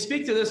 Hey,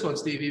 speak to this one,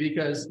 Stevie,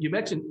 because you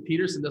mentioned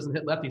Peterson doesn't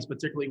hit lefties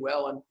particularly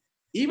well, and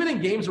even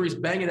in games where he's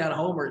banging out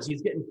homers,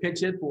 he's getting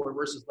pitch hit for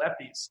versus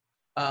lefties.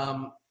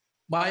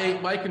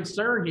 My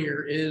concern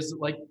here is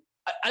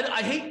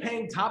I hate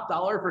paying top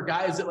dollar for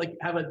guys that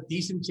have a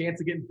decent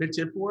chance of getting pitch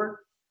hit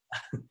for.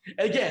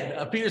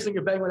 Again, Peterson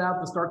could bang one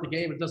out to start the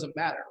game. It doesn't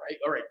matter, right?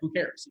 All right, who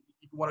cares?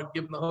 You want to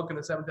give him the hook in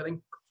the 7th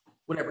inning,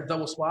 whatever,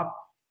 double swap.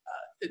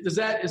 is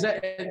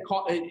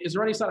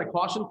there any sign of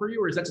caution for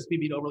you, or is that just me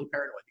being overly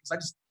paranoid?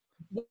 Because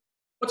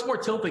what's more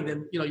tilting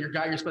than your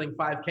guy you're spending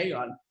 $5K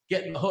on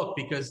getting the hook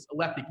because a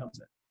lefty comes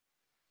in?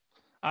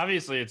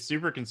 Obviously, it's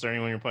super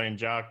concerning when you're playing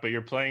Jock, but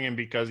you're playing him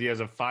because he has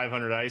a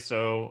 500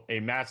 ISO, a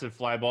massive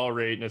fly ball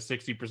rate, and a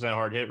 60%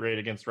 hard hit rate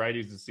against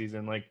righties this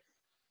season. Like,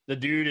 the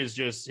dude is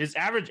just – his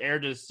average air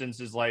distance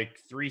is like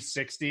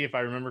 360, if I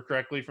remember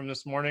correctly from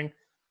this morning.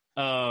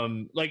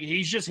 Like,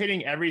 he's just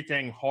hitting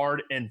everything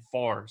hard and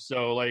far.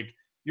 So, like,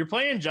 you're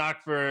playing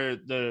Jock for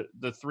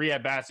the 3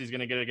 at-bats he's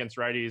going to get against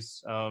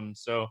righties.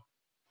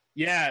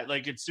 Yeah,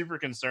 like, it's super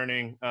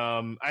concerning.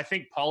 I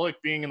think Pollock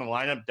being in the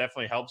lineup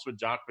definitely helps with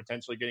Jock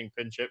potentially getting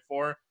pinch hit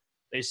for.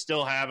 They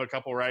still have a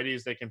couple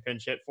righties they can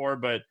pinch hit for,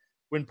 but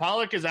when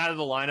Pollock is out of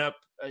the lineup,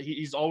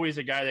 he's always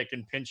a guy that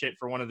can pinch hit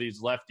for one of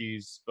these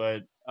lefties.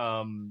 But,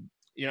 Jock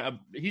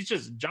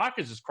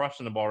is just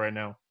crushing the ball right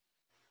now.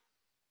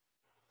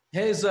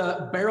 His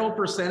barrel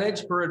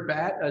percentage per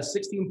at-bat,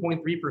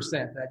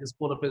 16.3%. I just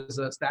pulled up his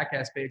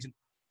StatCast page. And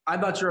I'm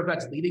not sure if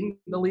that's leading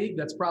the league.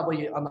 That's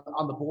probably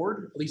on the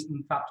board, at least in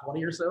the top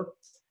 20 or so.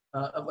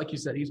 Like you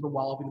said, he's been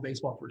walloping the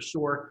baseball for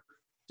sure.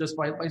 Just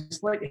my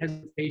slight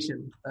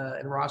hesitation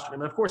in rostering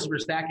him. And, of course, if you're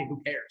stacking,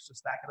 who cares? Just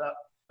stack it up.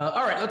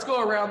 All right, let's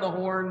go around the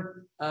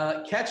horn.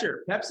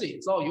 Catcher, Pepsi,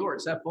 it's all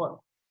yours. Have fun.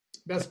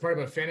 Best part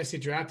about fantasy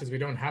draft is we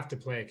don't have to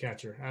play a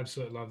catcher.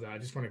 Absolutely love that. I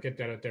just want to get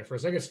that out there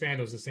first. I guess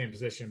FanDuel is the same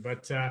position.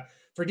 But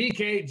for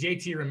DK,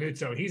 JT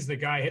Realmuto, he's the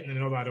guy hitting in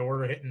the middle of that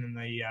order, hitting in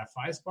the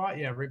 5 spot.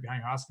 Yeah, right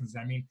behind Hoskins.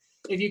 I mean,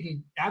 if you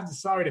can have the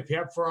salary to pay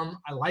up for him,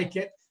 I like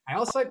it. I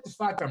also like the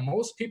fact that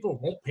most people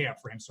won't pay up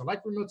for him. So I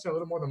like Realmuto a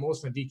little more than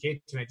most on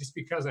DK tonight, just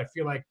because I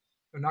feel like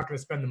they're not going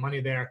to spend the money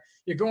there.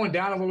 You're going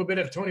down a little bit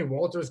if Tony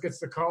Walters gets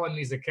the call and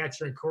he's a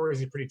catcher and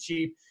Corey's pretty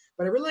cheap.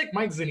 But I really like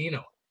Mike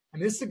Zunino. I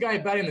mean, this is a guy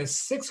batting the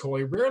 6th hole.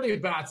 He rarely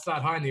bats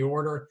that high in the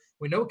order.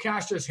 We know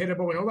Castor's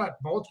hittable. We know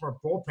that Baltimore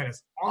bullpen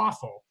is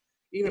awful,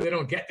 even if they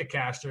don't get the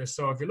Castor.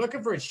 So if you're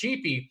looking for a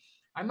cheapie,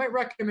 I might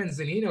recommend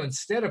Zunino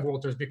instead of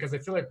Walters because I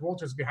feel like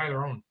Walters will be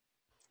higher owned.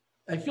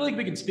 I feel like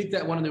we can speak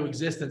that one into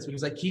existence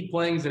because I keep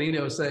playing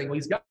Zunino saying, well,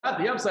 he's got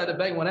the upside to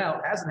bang one out.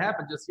 It hasn't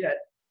happened just yet.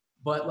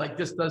 But, like,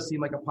 this does seem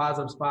like a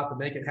positive spot to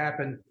make it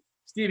happen.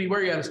 Stevie,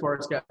 where are you at as far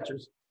as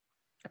catchers?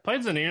 I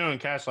played Zunino in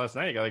cash last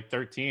night. I got like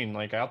 13.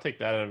 Like, I'll take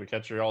that out of a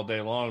catcher all day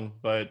long.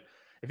 But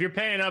if you're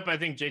paying up, I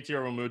think JT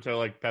Realmuto,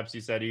 like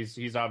Pepsi said,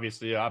 he's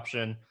obviously an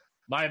option.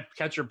 My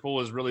catcher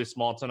pool is really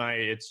small tonight.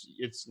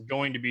 It's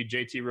going to be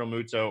JT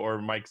Realmuto or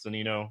Mike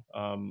Zunino.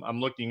 I'm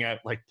looking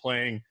at, like,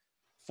 playing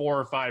 4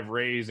 or 5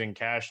 Rays in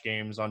cash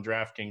games on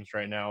DraftKings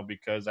right now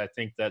because I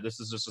think that this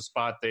is just a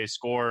spot they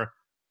score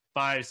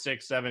 5,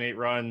 6, 7, 8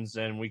 runs,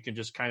 and we can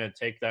just kind of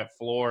take that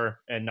floor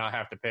and not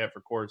have to pay up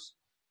for course.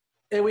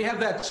 And we have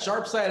that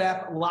Sharp Side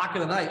app lock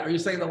of the night. Are you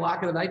saying the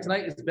lock of the night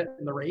tonight is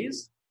betting the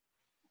Rays?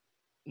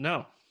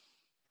 No.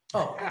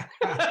 Oh.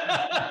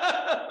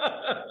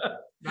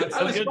 That's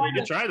so good. You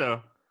can try,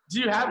 though. Do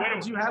you have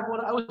one?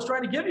 I was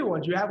trying to give you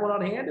one. Do you have one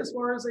on hand as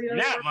far as a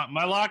Yeah,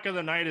 my lock of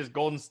the night is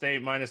Golden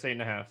State minus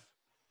 8.5.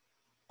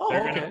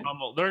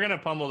 Oh, They're gonna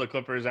pummel the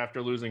Clippers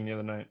after losing the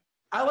other night.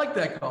 I like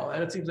that call,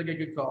 and it seems like a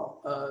good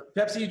call.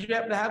 Pepsi, do you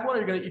happen to have one,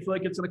 or you feel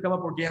like it's going to come up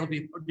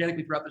organically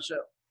throughout the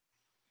show?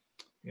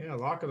 Yeah,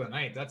 lock of the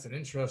night. That's an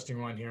interesting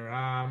one here.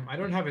 I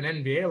don't have an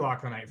NBA lock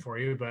of the night for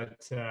you, but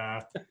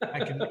I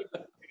can make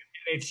an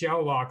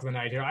NHL lock of the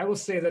night here. I will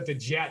say that the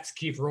Jets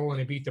keep rolling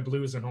and beat the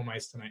Blues on home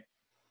ice tonight.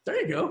 There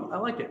you go. I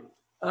like it.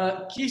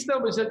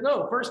 Keystone said,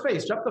 no, first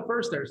base. Jump the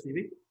first there,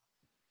 Stevie.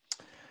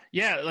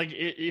 Yeah, like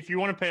if you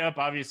want to pay up,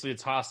 obviously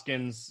it's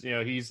Hoskins. You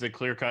know, he's the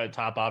clear-cut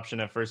top option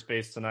at first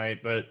base tonight.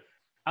 But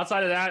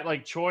outside of that,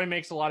 like Choi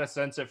makes a lot of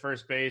sense at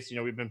first base. You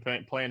know, we've been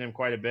playing him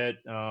quite a bit.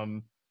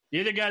 The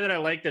other guy that I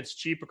like that's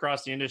cheap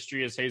across the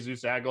industry is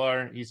Jesus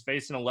Aguilar. He's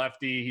facing a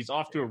lefty. He's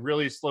off to a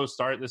really slow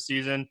start this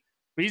season.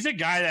 But he's a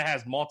guy that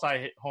has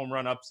multi-home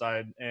run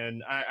upside.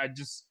 And I'm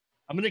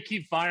going to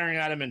keep firing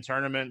at him in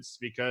tournaments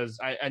because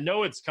I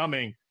know it's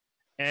coming.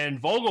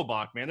 And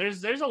Vogelbach, man,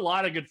 there's a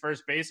lot of good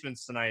first basemen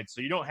tonight, so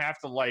you don't have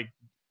to, like,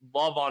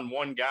 love on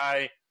one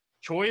guy.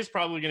 Choi is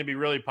probably going to be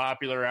really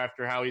popular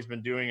after how he's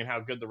been doing and how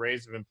good the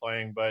Rays have been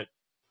playing. But,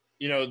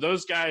 you know,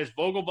 those guys,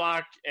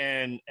 Vogelbach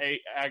and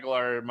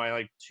Aguilar are my,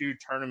 like, 2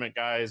 tournament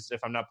guys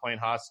if I'm not playing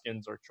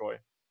Hoskins or Choi.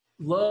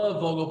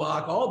 Love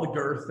Vogelbach, all the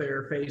girth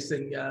there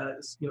facing,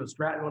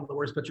 Stratton, one of the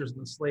worst pitchers in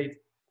the slate.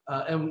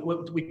 And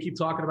we keep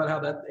talking about how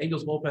that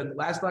Angels bullpen,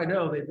 last I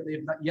know,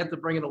 they've not yet to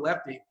bring in a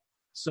lefty.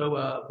 So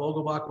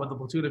Vogelbach with the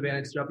platoon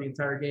advantage throughout the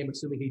entire game,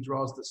 assuming he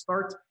draws the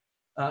start.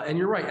 And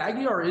you're right,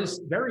 Aguilar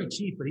is very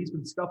cheap, but he's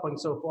been scuffling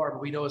so far.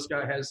 But we know this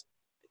guy has,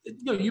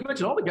 you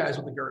mentioned all the guys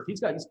with the girth. He's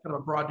kind of a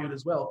broad dude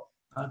as well.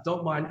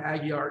 Don't mind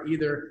Aguilar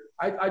either.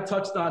 I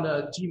touched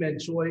on Ji-Man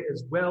Choi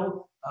as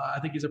well. I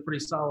think he's a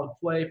pretty solid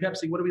play.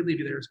 Pepsi, what do we leave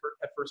you there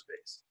at first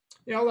base?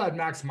 Yeah, I'll add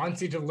Max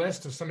Muncy to the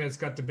list of somebody that's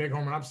got the big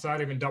home run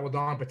upside, even double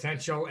down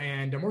potential.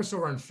 And more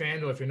so on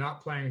FanDuel, if you're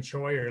not playing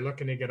Choi or you're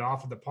looking to get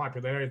off of the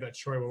popularity that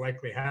Choi will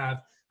likely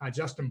have.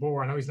 Justin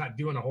Bour, I know he's not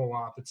doing a whole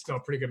lot, but still a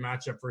pretty good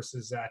matchup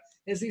versus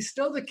is he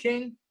still the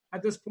king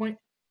at this point?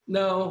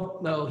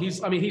 No.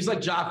 He's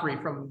like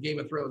Joffrey from Game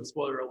of Thrones.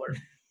 Spoiler alert.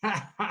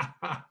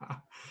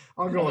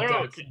 I'll go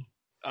with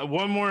that.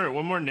 One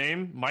more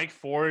name. Mike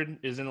Ford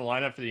is in the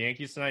lineup for the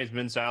Yankees tonight. He's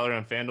been salary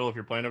on FanDuel if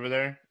you're playing over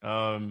there.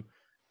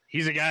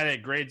 He's a guy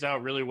that grades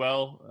out really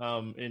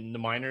well in the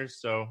minors.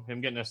 So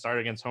him getting a start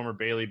against Homer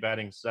Bailey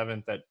batting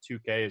 7th at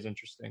 2K is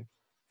interesting.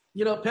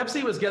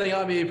 Pepsi was getting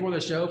on me before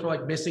the show for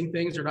like missing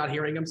things or not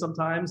hearing him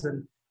sometimes.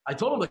 And I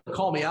told him to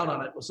call me out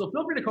on it. So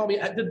feel free to call me.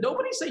 Did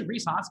nobody say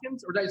Rhys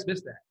Hoskins or did I just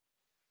miss that?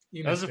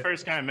 That was the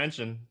first guy I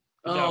mentioned.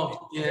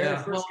 Oh,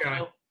 yeah. First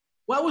guy.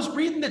 Well, I was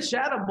reading the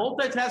chat. I'm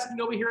multitasking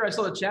over here. I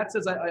saw the chat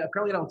says I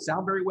apparently don't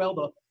sound very well.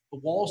 The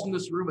walls in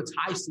this room, it's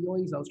high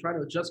ceilings. I was trying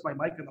to adjust my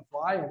mic on the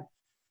fly. And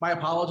my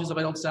apologies if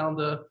I don't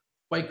sound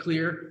quite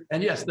clear.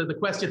 And yes, the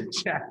question in the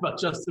chat about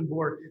Justin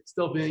Bour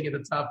still being in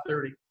the top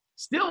 30.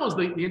 Still is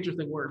the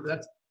interesting word.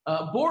 That's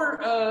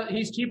Bour,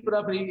 he's cheaping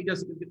up and he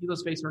does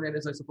face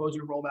Hernandez. I suppose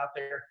you roll him out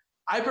there.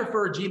 I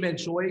prefer Ji-Man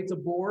Choi to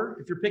Bour.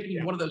 If you're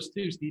picking one of those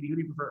two, Stevie, who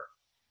do you prefer?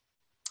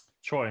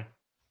 Choi.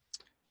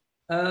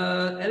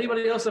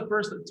 Anybody else at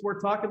first that's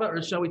worth talking about,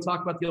 or shall we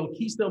talk about the old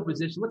keystone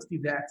position? Let's do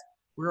that.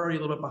 We're already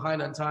a little bit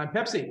behind on time.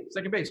 Pepsi,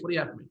 second base. What do you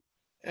have for me?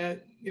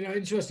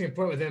 Interesting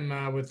point with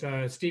him, with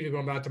Stevie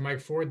going back to Mike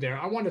Ford there.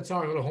 I wanted to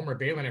talk a little Homer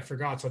Bailey, and I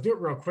forgot, so I'll do it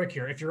real quick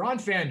here. If you're on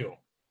FanDuel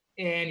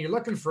and you're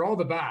looking for all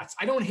the bats,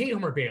 I don't hate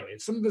Homer Bailey.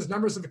 Some of his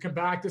numbers have come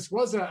back. This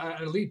was an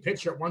elite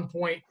pitcher at one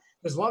point.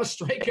 There's a lot of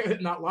strikeout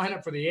in that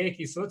lineup for the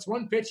Yankees, so that's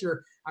one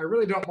pitcher I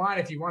really don't mind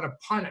if you want to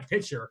punt a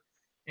pitcher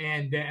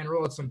and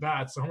roll out some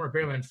bats. So Homer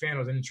Bailey and Fan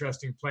was an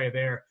interesting play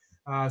there.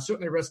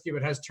 Certainly risky,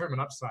 but has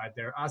tournament upside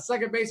there.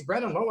 Second base,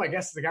 Brendan Lowe, I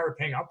guess, is the guy we're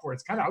paying up for.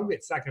 It's kind of ugly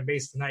at second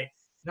base tonight.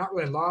 Not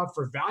really love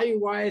for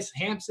value-wise.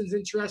 Hampson's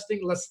interesting.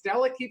 La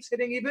Stella keeps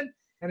hitting even.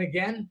 And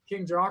again,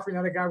 King Joffrey,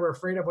 not a guy we're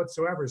afraid of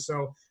whatsoever.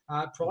 So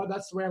probably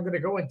that's the way I'm going to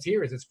go in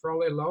tiers. It's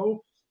probably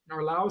Lowe,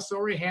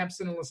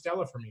 Hampson, and La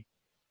Stella for me.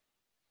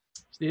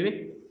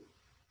 Stevie?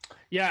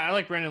 Yeah, I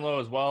like Brandon Lowe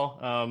as well.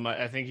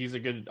 I think he's a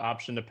good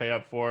option to pay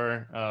up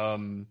for.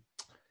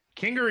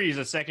 Kingery is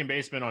a second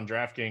baseman on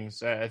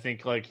DraftKings. I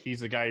think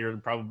he's the guy you're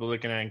probably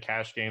looking at in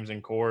cash games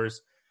and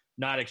cores.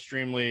 Not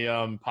extremely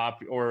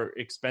popular or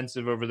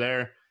expensive over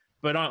there.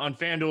 But on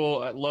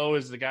FanDuel, Lowe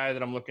is the guy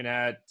that I'm looking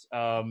at.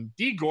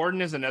 D.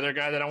 Gordon is another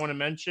guy that I want to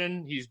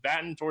mention. He's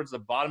batting towards the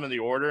bottom of the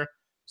order,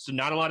 so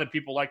not a lot of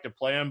people like to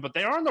play him. But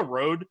they are on the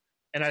road,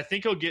 and I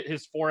think he'll get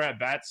his 4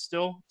 at-bats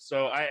still.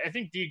 So I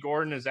think D.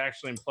 Gordon is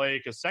actually in play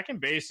because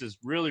second base is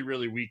really,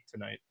 really weak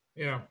tonight.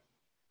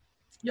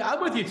 Yeah,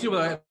 I'm with you too.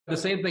 But the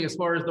same thing as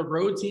far as the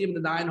road team, the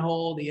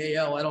 9-hole, the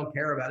AL. I don't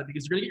care about it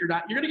because you're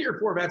gonna get your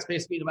 4 bats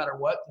basically no matter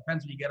what.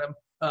 Depends when you get them.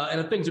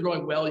 And if things are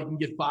going well, you can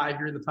get 5.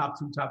 You're in the top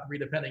 2, top 3,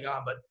 depending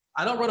on. But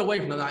I don't run away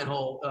from the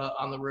 9-hole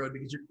on the road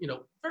because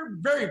very,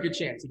 very good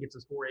chance he gets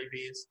his 4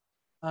 ABs.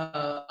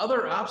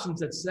 Other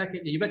options at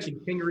second. You mentioned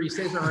Kingery,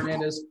 Cesar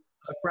Hernandez,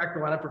 cracked the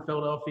lineup for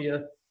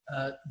Philadelphia.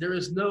 There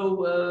is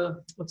no.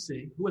 Let's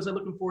see, who was I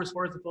looking for as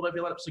far as the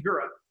Philadelphia lineup?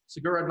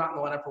 Segura not in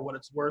the lineup for what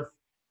it's worth.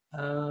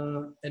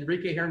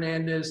 Enrique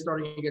Hernandez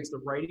starting against the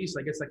righty,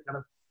 so I guess that kind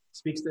of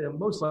speaks to him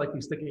most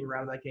likely sticking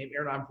around that game.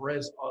 Hernan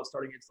Perez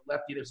starting against the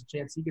lefty. There's a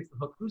chance he gets the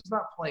hook. Who's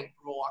not playing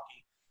for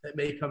Milwaukee that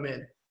may come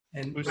in?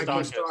 And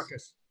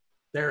Moustakas.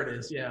 There it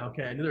is. Yeah,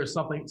 okay. I knew there was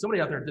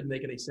somebody out there that didn't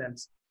make any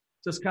sense.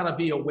 Just kind of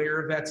be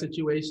aware of that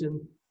situation.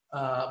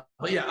 But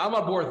yeah, I'm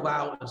on board with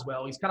Lau as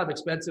well. He's kind of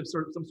expensive,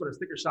 some sort of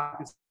sticker shock.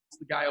 It's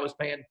the guy I was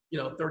paying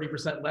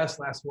 30% less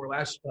last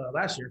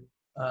year.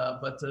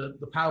 But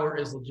the power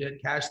is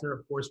legit. Cashner,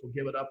 of course, will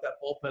give it up. That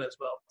bullpen as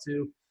well,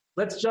 too.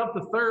 Let's jump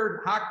to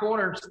third. Hot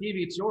corner.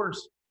 Stevie, it's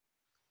yours.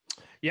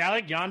 Yeah, I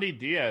like Yandy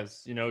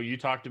Diaz. You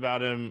talked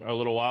about him a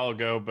little while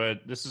ago, but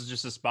this is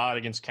just a spot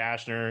against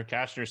Cashner.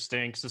 Cashner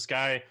stinks. This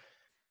guy,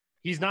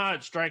 he's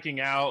not striking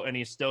out, and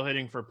he's still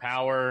hitting for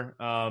power.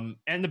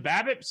 And the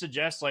BABIP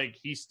suggests,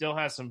 he still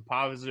has some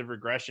positive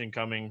regression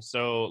coming.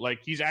 So,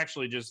 he's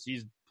actually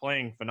he's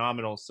playing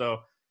phenomenal. So,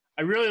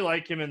 I really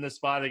like him in this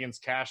spot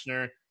against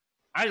Cashner.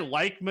 I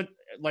like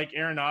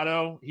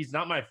Arenado. He's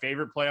not my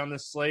favorite play on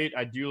this slate.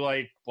 I do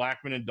like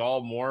Blackman and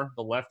Dahl more,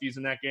 the lefties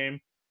in that game.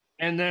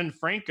 And then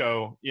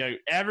Franco,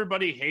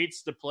 everybody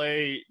hates to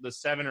play the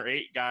 7 or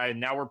 8 guy.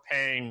 And now we're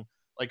paying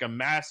a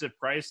massive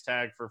price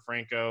tag for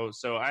Franco.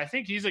 So I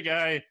think he's a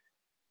guy,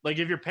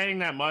 if you're paying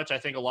that much, I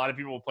think a lot of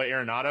people will play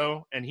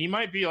Arenado. And he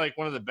might be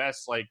one of the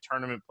best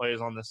tournament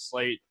plays on this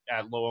slate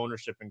at low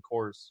ownership and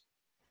cores.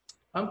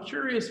 I'm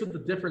curious what the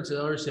difference in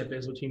ownership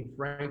is between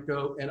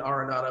Franco and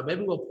Arenado.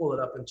 Maybe we'll pull it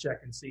up and check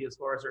and see as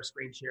far as our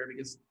screen share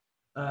because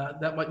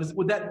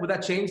would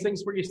that change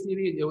things for you,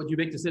 Stevie? Would you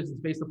make decisions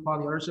based upon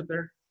the ownership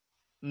there?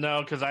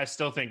 No, because I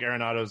still think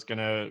Arenado is going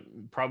to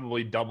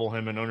probably double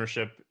him in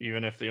ownership,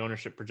 even if the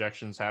ownership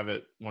projections have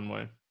it one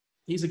way.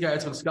 He's a guy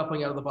that's been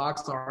scuffling out of the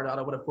box.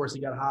 Arenado, but of course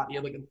he got hot. He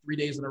had 3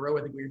 days in a row.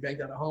 I think we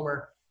banked out a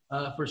homer.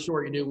 For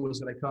sure, you knew it was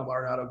going to come.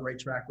 Arenado, great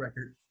track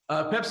record.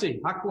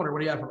 Pepsi, hot corner. What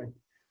do you have for me?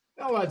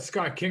 I'll add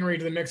Scott Kingery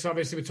to the mix.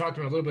 Obviously, we talked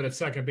about a little bit at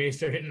second base.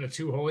 They're hitting the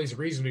 2-hole. He's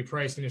reasonably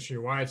priced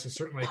industry-wide, so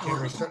certainly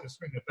Kingery's starting to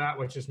swing the bat,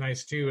 which is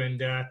nice too.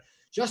 And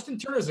Justin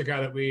Turner's a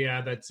guy that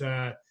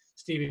that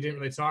Stevie didn't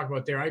really talk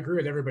about there. I agree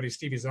with everybody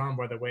Stevie's on,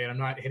 by the way, and I'm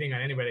not hitting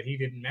on anybody that he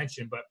didn't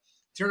mention, but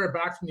Turner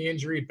back from the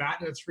injury,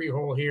 batting the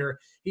 3-hole here.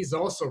 He's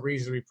also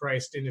reasonably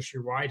priced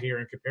industry-wide here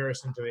in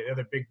comparison to the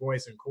other big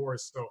boys in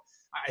Coors. So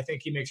I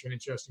think he makes an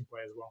interesting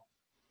play as well.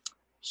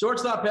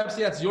 Shortstop, Pepsi,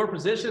 that's your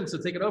position, so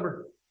take it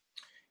over.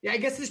 Yeah, I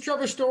guess it's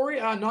Trevor Story.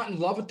 Not in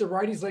love with the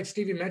righties, like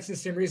Stevie mentioned.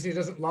 The same reason he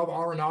doesn't love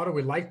Arenado.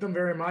 We like them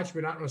very much.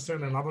 We're not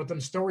necessarily in love with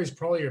them. Story's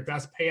probably your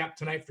best pay up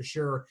tonight for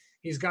sure.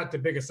 He's got the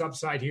biggest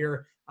upside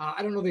here.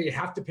 I don't know that you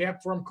have to pay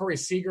up for him. Corey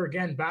Seager,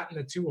 again, batting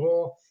the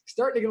 2-hole.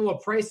 Starting to get a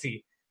little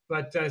pricey,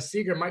 but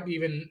Seager might be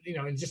even,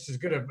 in just as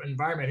good an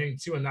environment hitting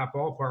 2 in that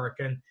ballpark.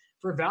 And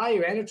for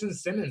value, Anderson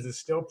Simmons is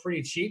still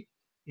pretty cheap.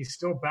 He's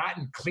still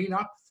batting clean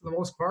up for the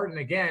most part. And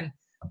again,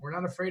 we're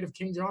not afraid of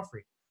King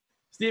Joffrey.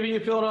 Stevie, you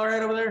feeling all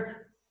right over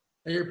there?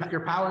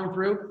 You're powering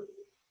through?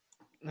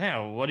 Yeah,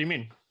 what do you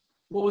mean?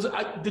 What was it?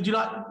 Did you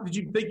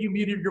think you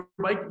muted your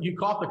mic? You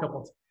coughed a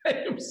couple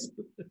times.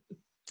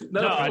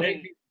 No, I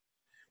didn't.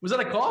 Was that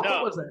a cough?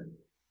 No. What was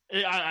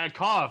that? I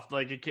coughed.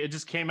 Like it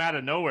just came out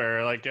of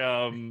nowhere. Like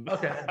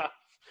Okay.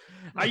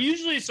 I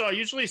usually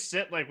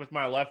sit like with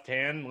my left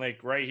hand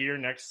like right here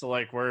next to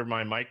like where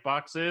my mic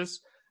box is,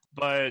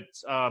 but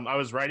I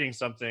was writing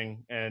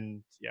something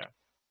and yeah.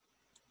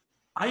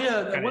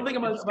 One thing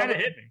about kind of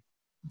hit me.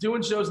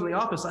 Doing shows in the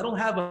office, I don't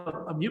have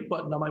a mute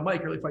button on my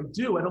mic, or if I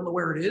do, I don't know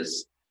where it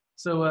is.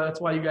 So that's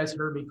why you guys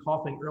heard me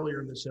coughing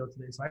earlier in the show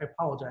today. So I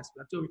apologize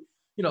for that. So,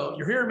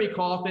 you're hearing me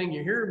coughing,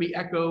 you're hearing me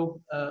echo.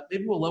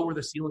 Maybe we'll lower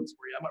the ceilings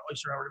for you. I'm not really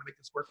sure how we're going to make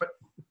this work,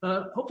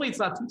 but hopefully it's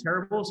not too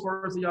terrible as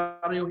far as the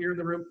audio here in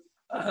the room.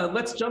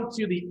 Let's jump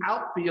to the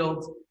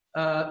outfield.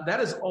 That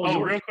is all. Oh,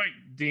 real quick,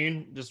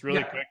 Dean, just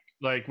really quick.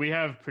 Like we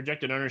have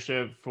projected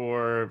ownership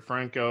for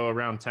Franco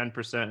around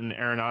 10% and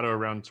Arenado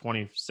around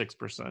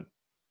 26%.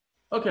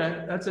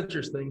 Okay, that's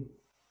interesting.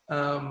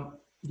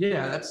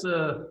 That's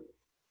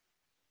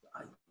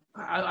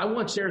I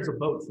want shares of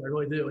both. I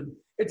really do. And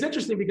it's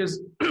interesting because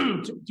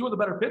 2 of the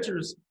better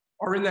pitchers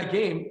are in that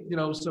game,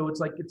 so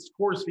it's like it's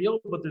Coors Field,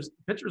 but the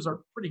pitchers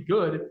are pretty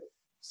good.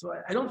 So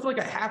I don't feel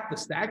like I have to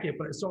stack it,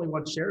 but I certainly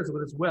want shares of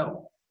it as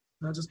well.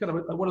 Just kind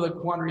of one of the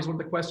quandaries, one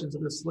of the questions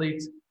of this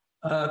slate.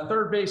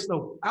 Third base,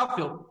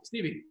 outfield.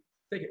 Stevie,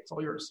 take it. It's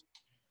all yours.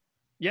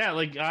 Yeah,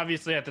 like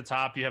obviously at the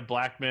top you have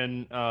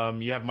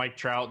Blackmon, you have Mike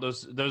Trout.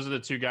 Those are the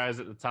 2 guys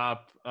at the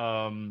top.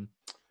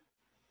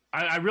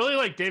 I really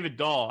like David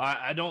Dahl.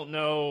 I don't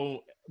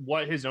know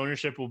what his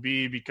ownership will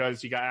be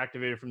because he got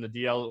activated from the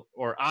DL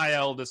or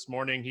IL this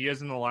morning. He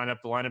is in the lineup.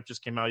 The lineup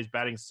just came out. He's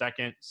batting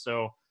second.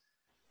 So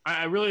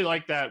I really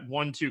like that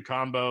 1-2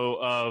 combo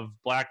of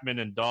Blackmon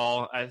and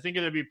Dahl. I think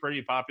it'll be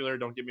pretty popular.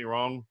 Don't get me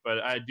wrong, but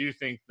I do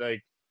think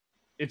like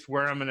it's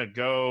where I'm going to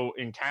go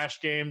in cash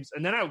games.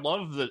 And then I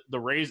love the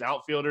Rays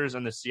outfielders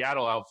and the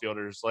Seattle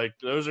outfielders. Like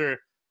those are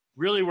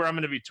really where I'm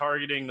going to be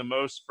targeting the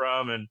most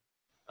from. And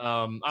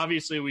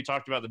obviously we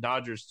talked about the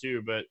Dodgers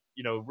too, but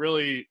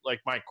really like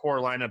my core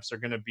lineups are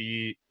going to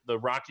be the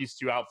Rockies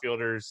 2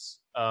 outfielders,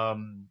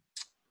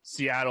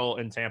 Seattle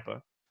and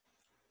Tampa.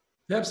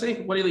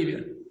 Pepsi, what do you leave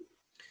you?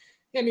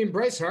 Yeah, I mean,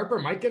 Bryce Harper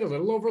might get a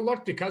little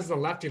overlooked because of the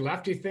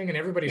lefty-lefty thing, and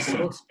everybody's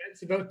so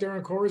expensive out there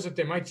in Coors that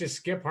they might just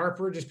skip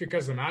Harper just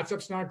because the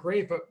matchup's not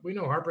great, but we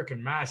know Harper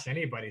can mash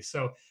anybody.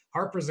 So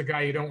Harper's a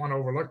guy you don't want to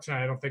overlook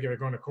tonight. I don't think if you're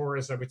going to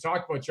Coors. We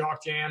talked about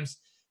chalk jams.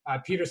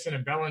 Peterson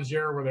and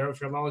Bellinger were they're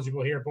outfield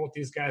eligible here. Both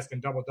these guys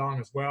can double dong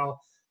as well.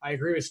 I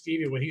agree with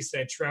Stevie what he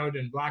said. Trout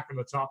and Blackmon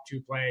the top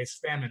 2 plays.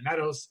 Pham and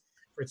Meadows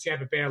for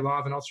Tampa Bay and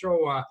Love, and I'll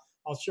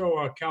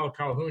throw Cal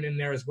Calhoun in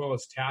there as well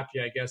as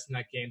Tapia, I guess, in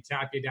that game.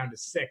 Tapia down to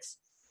 6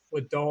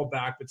 with Dahl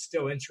back, but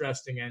still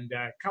interesting. And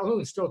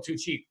Calhoun's still too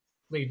cheap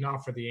leading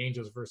off for the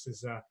Angels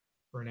versus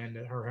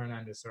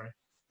Hernandez. Sorry.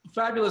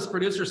 Fabulous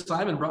producer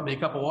Simon brought me a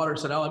cup of water,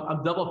 so now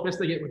I'm double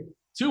fisting it with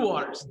 2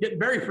 waters. Getting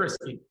very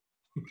frisky.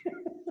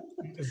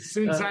 It's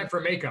soon time for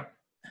makeup.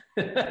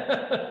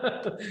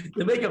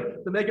 The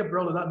makeup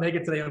girl did not make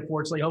it today,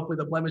 unfortunately. Hopefully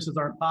the blemishes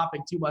aren't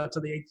popping too much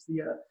on the HD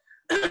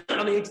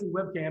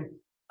webcam.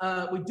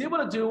 We did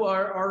want to do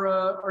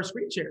our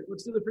screen share.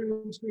 Let's do the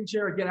premium screen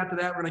share again. After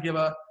that, we're going to give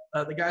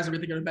the guys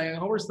everything are banging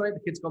homers tonight. The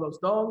kids call those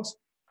dongs.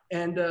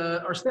 And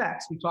our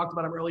stacks. We talked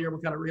about them earlier.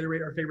 We'll kind of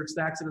reiterate our favorite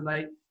stacks of the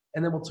night.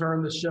 And then we'll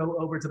turn the show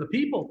over to the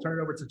people, turn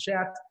it over to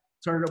chat,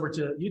 turn it over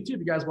to YouTube.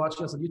 You guys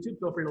watching us on YouTube,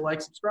 feel free to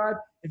like, subscribe.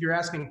 If you're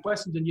asking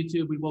questions on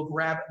YouTube, we will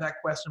grab that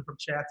question from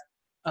chat.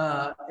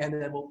 And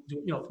then we'll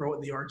throw it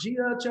in the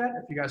RG chat.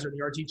 If you guys are in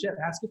the RG chat,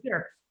 ask it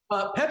there.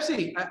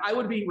 Pepsi, I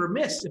would be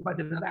remiss if I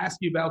did not ask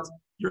you about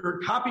your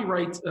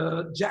copyright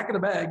Jack in a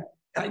Bag.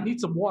 I need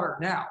some water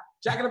now.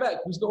 Jack in a Bag.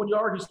 Who's going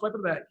yard? Who's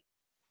swiping the bag?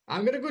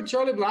 I'm going to go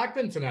Charlie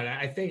Blackmon tonight.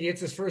 I think he hits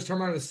his first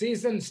home run of the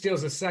season,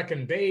 steals a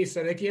second base.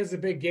 I think he has a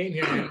big game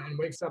here and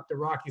wakes up the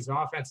Rockies'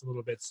 offense a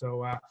little bit.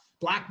 So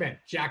Blackmon,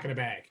 Jack in a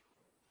Bag.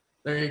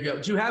 There you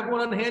go. Do you have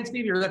one on hand,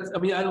 Stevie? Or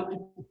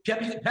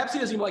Pepsi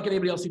doesn't even like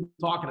anybody else even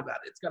talking about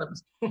it. It's got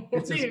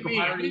it's a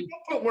don't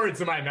put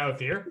words in my mouth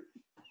here.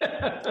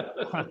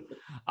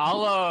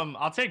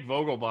 I'll take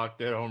Vogelbach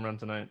to hit a home run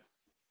tonight.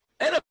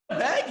 And a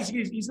bag? He's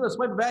going to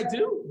swipe a bag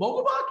too?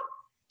 Vogelbach?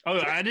 Oh,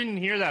 I didn't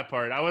hear that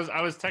part. I was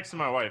texting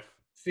my wife.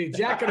 See,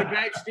 Jack in the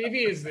bag,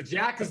 Stevie, is the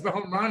Jack is the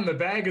home run, the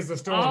bag is the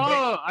stolen base.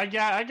 Oh, I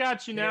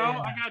got you now. Yeah.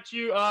 I got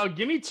you.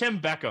 Give me Tim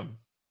Beckham.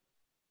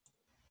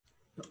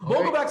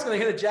 Vogelbach's going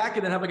to hit a Jack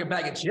and then have like a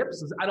bag of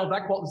chips. I don't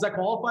know. Does that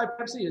qualify,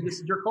 Pepsi? This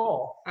is your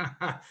call.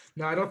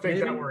 No, I don't think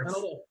that works. I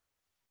don't know.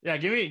 Yeah,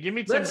 give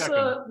me Tim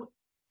Beckham.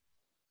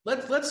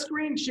 Let's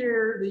screen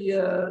share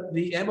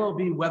the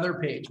MLB weather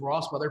page,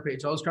 Ross weather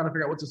page. I was trying to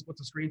figure out what's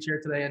a screen share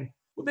today, and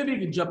maybe you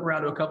can jump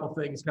around to a couple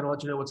things, kind of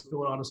let you know what's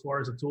going on as far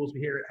as the tools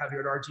we have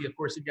here at RG. Of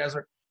course, you guys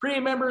are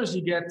premium members.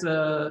 You get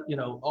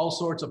all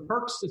sorts of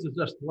perks. This is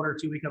just 1 or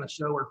 2 week on the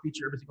show or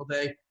feature every single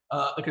day.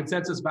 The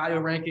consensus value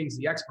rankings,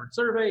 the expert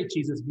survey,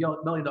 Cheese's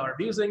 $1 million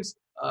musings,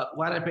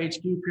 lineup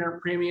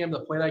HQ premium, the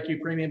plate IQ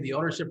premium, the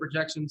ownership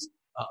projections,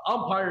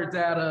 umpire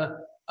data.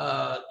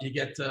 You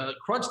get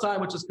crunch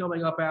time, which is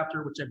coming up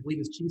after, which I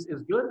believe is Cheese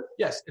is good.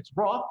 Yes, it's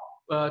Roth.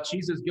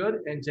 Cheese is good,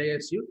 and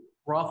JSU.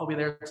 Roth will be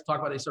there to talk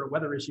about these sort of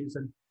weather issues.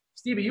 And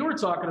Stevie, you were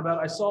talking about,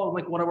 I saw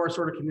like one of our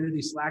sort of community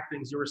Slack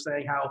things. You were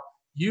saying how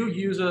you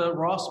use a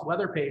Ross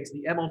weather page,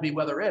 the MLB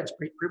Weather Edge,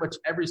 pretty much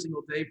every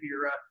single day for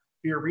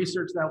your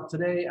research. Now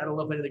today, I don't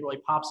know if anything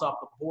really pops off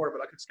the board,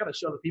 but I could just kind of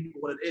show the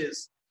people what it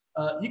is.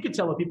 You could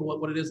tell the people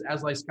what it is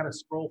as I kind of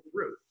scroll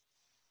through.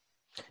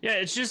 Yeah,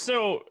 it's just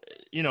so,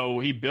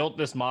 he built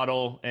this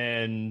model,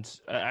 and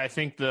I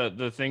think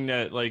the thing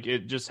that like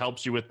it just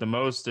helps you with the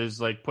most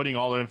is like putting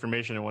all the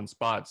information in one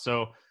spot.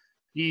 So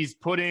he's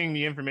putting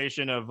the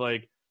information of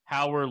like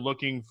how we're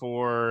looking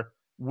for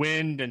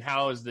wind and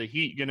how is the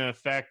heat going to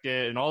affect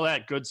it and all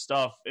that good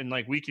stuff. And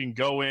like we can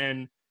go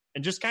in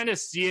and just kind of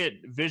see it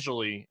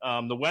visually.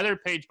 The weather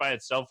page by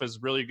itself is a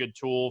really good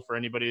tool for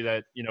anybody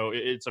that,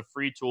 it's a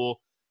free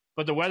tool,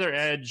 but the Weather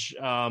Edge,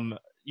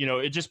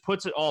 it just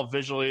puts it all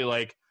visually.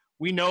 Like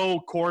we know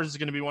Coors is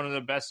going to be one of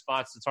the best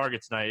spots to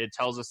target tonight. It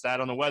tells us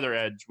that on the Weather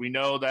Edge. We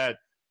know that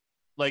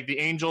like the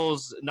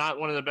Angels, not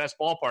one of the best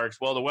ballparks.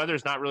 Well, the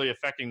weather's not really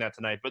affecting that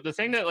tonight. But the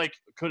thing that like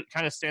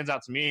kind of stands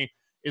out to me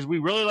is we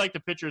really like the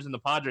pitchers in the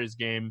Padres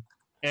game.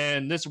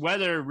 And this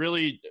weather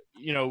really,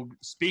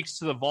 speaks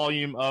to the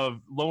volume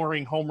of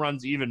lowering home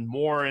runs even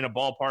more in a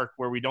ballpark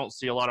where we don't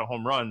see a lot of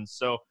home runs.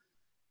 So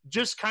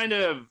just kind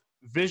of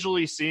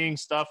visually seeing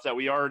stuff that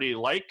we already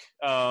like,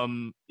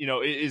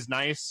 is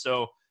nice.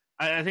 So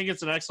I think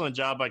it's an excellent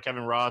job by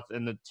Kevin Roth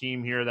and the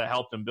team here that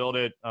helped him build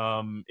it.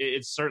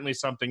 It's certainly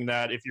something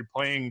that if you're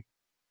playing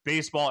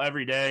baseball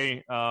every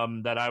day,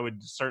 that I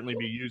would certainly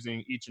be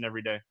using each and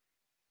every day.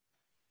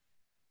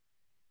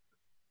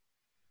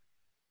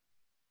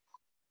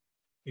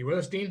 You with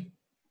us, Dean?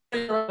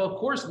 Of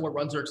course, more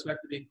runs are expected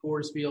to be in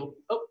Coors Field.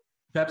 Oh,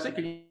 Pepsi,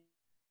 can you?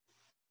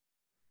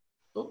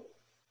 Oh,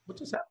 what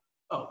just happened?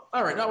 Oh,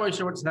 all right. Not really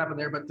sure what just happened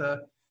there, but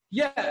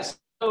yes.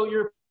 So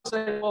you're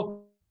saying,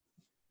 well,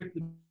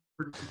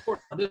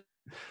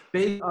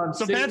 based on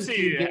so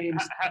Pepsi,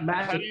 games,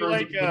 how do you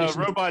like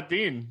Robot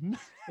Dean?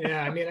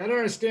 Yeah, I mean, I don't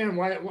understand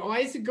why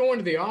is he going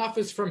to the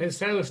office from his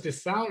house to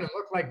sound and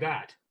look like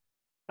that?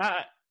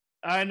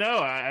 I know.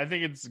 I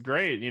think it's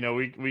great.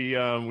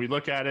 We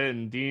look at it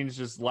and Dean's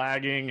just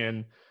lagging,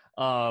 and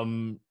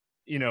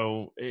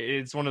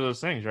it's one of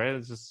those things, right?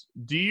 It's just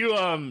do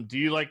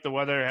you like the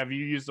weather? Have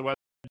you used the weather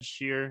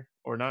here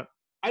or not?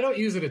 I don't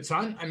use it a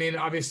ton. I mean,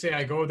 obviously,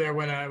 I go there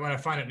when I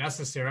find it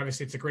necessary.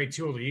 Obviously, it's a great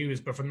tool to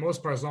use, but for the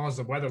most part, as long as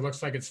the weather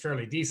looks like it's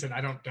fairly decent, I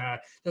don't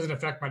doesn't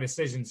affect my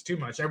decisions too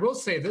much. I will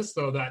say this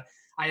though, that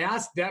I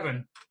asked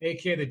Devin,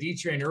 aka the D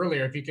Train,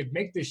 earlier if he could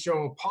make the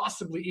show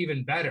possibly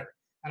even better,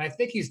 and I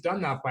think he's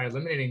done that by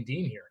eliminating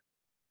Dean here.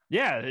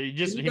 Yeah, Can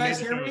you guys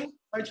hear me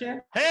by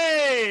chance?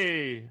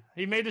 Hey,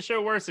 he made the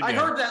show worse again. I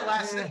heard that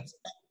last sentence,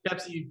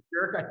 Pepsi, you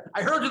jerk.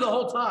 I heard you the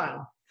whole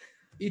time.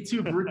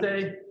 E2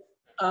 Brute.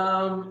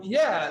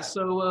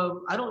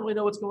 So I don't really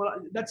know what's going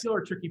on. That's the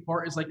other tricky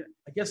part is like,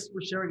 I guess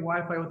we're sharing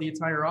Wi-Fi with the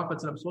entire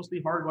office, and I'm supposed to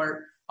be hardwired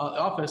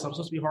I'm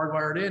supposed to be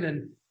hardwired in,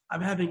 and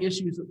I'm having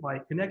issues with my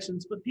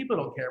connections, but people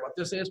don't care about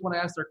this. They just want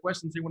to ask their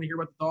questions. They want to hear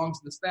about the dongs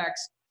and the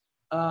stacks.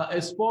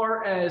 As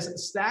far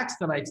as stacks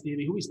tonight,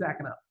 Stevie, who are we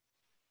stacking up?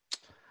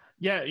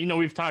 Yeah,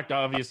 we've talked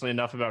obviously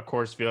enough about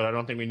Coors Field. I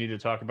don't think we need to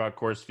talk about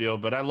Coors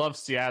Field, but I love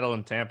Seattle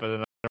and Tampa.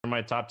 They're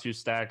my top two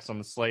stacks on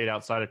the slate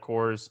outside of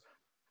Coors.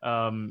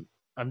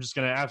 I'm just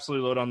going to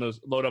absolutely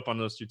load up on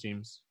those two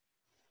teams.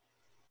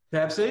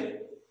 Pepsi?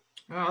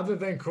 Other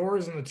than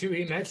Coors and the two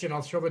he mentioned,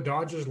 I'll throw the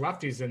Dodgers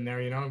lefties in there.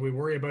 We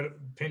worry about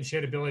pinch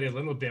hit ability a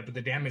little bit, but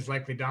the damage is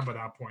likely done by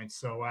that point.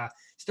 So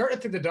starting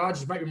to think the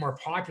Dodgers might be more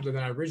popular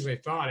than I originally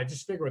thought. I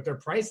just figured with their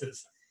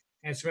prices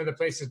and some other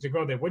places to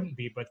go, they wouldn't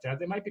be, but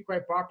they might be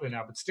quite popular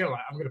now. But still,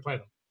 I'm going to play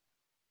them.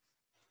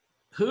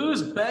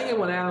 Who's banging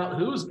one out?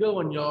 Who's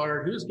going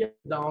yard? Who's getting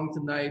dong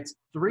tonight?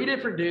 3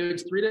 different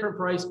dudes, 3 different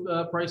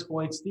price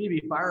points.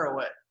 Stevie, fire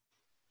away.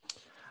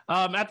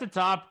 At the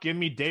top, give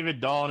me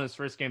David Dahl in his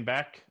first game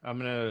back. I'm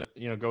gonna,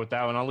 go with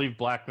that one. I'll leave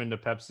Blackman to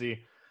Pepsi.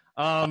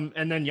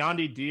 And then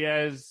Yandy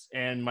Diaz,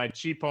 and my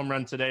cheap home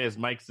run today is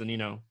Mike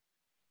Zunino.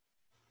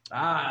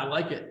 I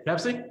like it.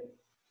 Pepsi?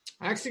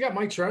 I actually got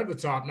Mike Trout at the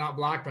top, not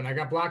Blackman. I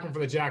got Blackman for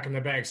the Jack in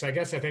the bag. So I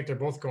think they're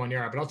both going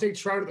yard. But I'll take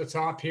Trout at the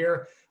top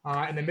here.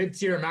 In the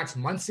mid-tier, Max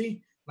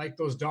Muncy, like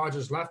those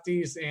Dodgers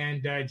lefties.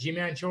 And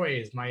Ji-Man Choi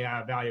is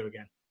my value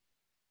again.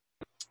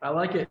 I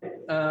like it.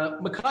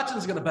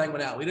 McCutchen's going to bang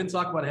one out. We didn't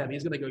talk about him.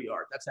 He's going to go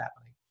yard. That's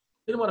happening.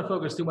 Didn't want to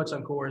focus too much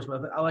on cores,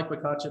 but I like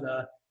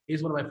McCutchen.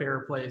 He's one of my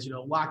favorite plays.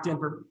 Locked in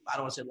for, I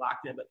don't want to say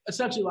locked in, but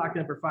essentially locked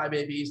in for 5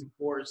 ABs and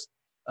cores.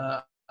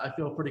 I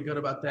feel pretty good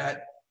about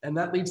that. And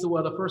that leads to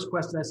the first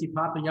question I see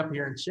popping up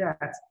here in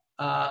chat.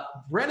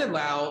 Brennan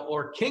Lau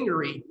or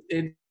Kingery?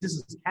 This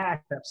is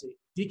Cash, Pepsi.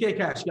 DK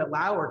Cash, you got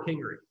Lau or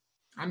Kingery?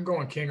 I'm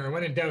going Kingery.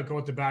 When in doubt, go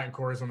with the bat and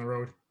cores on the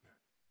road.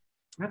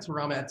 That's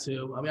where I'm at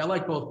too. I mean, I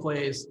like both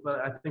plays, but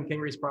I think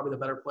Kingery's probably the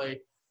better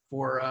play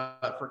for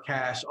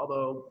Cash,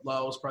 although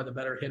Lau's probably the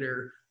better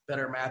hitter,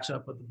 better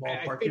matchup with the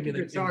ballpark. I think if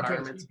you're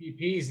talking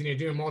TPPs and you're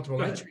doing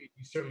multiple entries,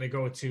 you certainly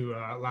go to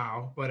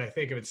Lau. But I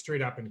think if it's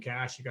straight up in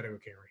Cash, you got to go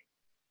Kingery.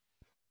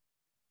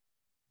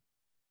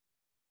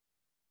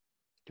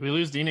 Do we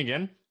lose Dean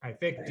again? I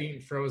think Dean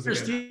froze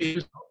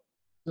again.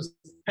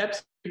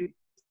 Pepsi.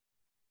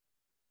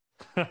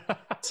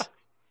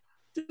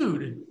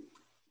 Dude.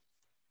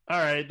 All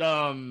right.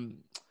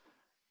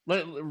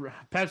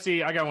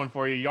 Pepsi, I got one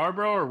for you.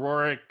 Yarbrough or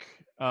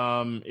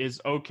Rorik is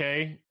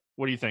okay.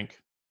 What do you think?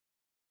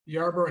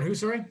 Yarbrough and who,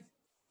 sorry?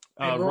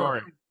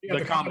 Rorik. Yeah,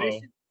 the combo.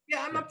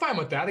 Yeah, I'm fine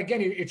with that.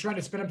 Again, you're trying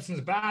to spin up some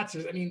bats.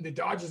 I mean, the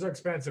Dodgers are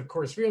expensive.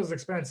 Coors Field is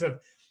expensive.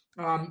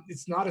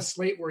 It's not a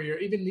slate where you're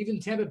even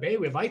Tampa Bay.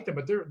 We like them,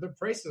 but their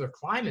prices are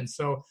climbing.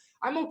 So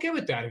I'm okay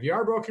with that. If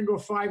Yarbrough can go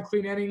 5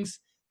 clean innings,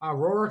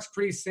 Rorik's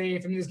pretty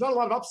safe. I mean, there's not a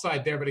lot of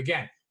upside there, but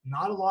again,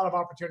 not a lot of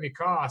opportunity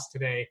cost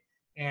today.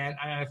 And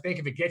I think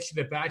if it gets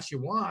you the bats you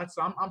want,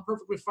 so I'm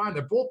perfectly fine.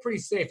 They're both pretty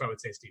safe, I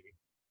would say, Stevie.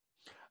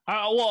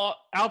 Well,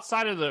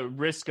 outside of the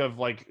risk of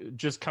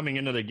just coming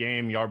into the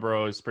game,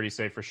 Yarbrough is pretty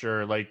safe for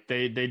sure. Like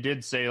they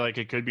did say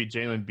it could be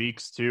Jalen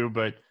Beeks too,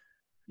 but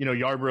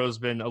Yarbrough's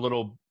been a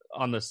little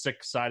on the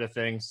sick side of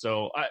things.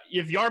 So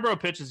if Yarbrough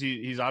pitches,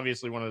 he's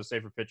obviously one of the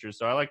safer pitchers.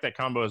 So I like that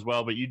combo as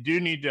well. But you do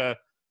need to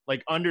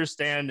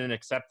understand and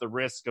accept the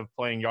risk of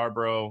playing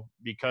Yarbrough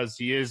because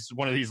he is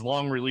one of these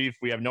long relief.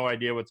 We have no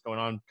idea what's going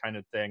on kind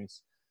of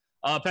things.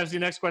 Pepsi,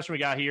 next question we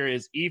got here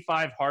is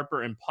E5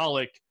 Harper and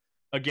Pollock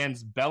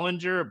against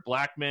Bellinger,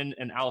 Blackman,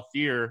 and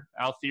Althea.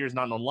 Althea's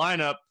not in the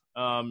lineup.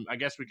 I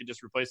guess we could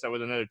just replace that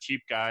with another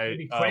cheap guy.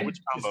 Which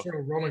combo? Just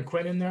throw Roman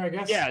Quinn in there, I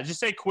guess. Yeah, just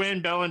say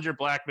Quinn, Bellinger,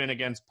 Blackman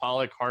against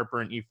Pollock,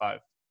 Harper, and E5.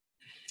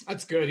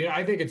 That's good. Yeah,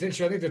 I think it's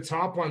interesting. I think the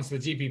top ones, the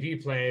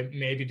GPP play,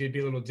 maybe did be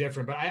a little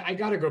different, but I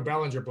got to go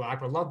Bellinger,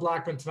 Blackman. Love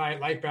Blackman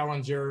tonight, like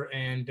Bellinger,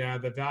 and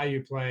the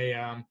value play.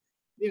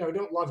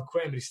 Don't love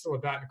Quinn, but he's still a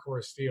bat in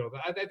Coors Field.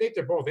 I think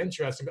they're both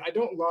interesting, but I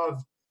don't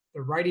love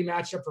the righty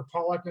matchup for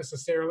Pollock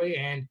necessarily,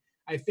 and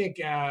I think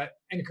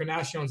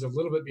Encarnacion's a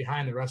little bit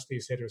behind the rest of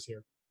these hitters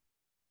here.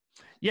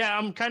 Yeah,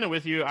 I'm kind of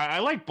with you. I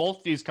like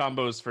both these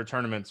combos for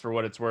tournaments for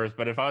what it's worth,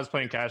 but if I was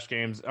playing cash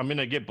games, I'm going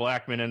to get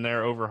Blackman in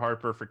there over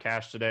Harper for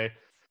cash today,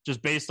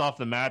 just based off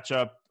the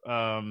matchup.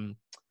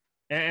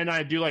 And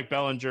I do like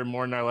Bellinger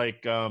more than I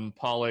like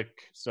Pollock,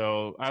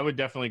 so I would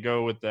definitely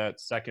go with that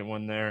second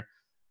one there.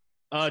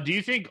 Do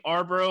you think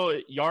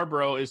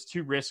Yarbrough is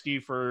too risky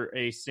for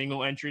a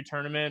single entry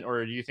tournament,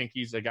 or do you think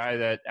he's a guy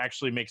that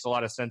actually makes a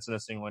lot of sense in a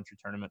single entry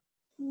tournament?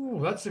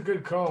 Ooh, that's a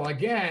good call.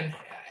 Again,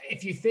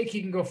 if you think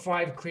he can go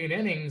 5 clean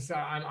innings,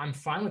 I'm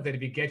fine with it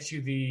if he gets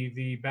you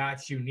the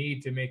bats you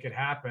need to make it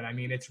happen. I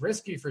mean, it's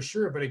risky for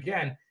sure, but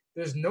again,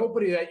 there's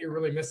nobody that you're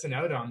really missing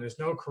out on. There's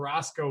no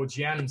Carrasco,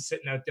 Giannis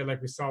sitting out there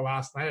like we saw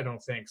last night, I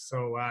don't think.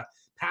 So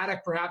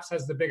Paddock perhaps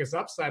has the biggest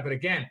upside, but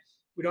again,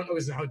 we don't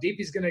know how deep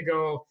he's going to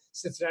go.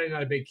 Cincinnati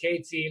not a big K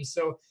team.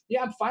 So,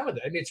 yeah, I'm fine with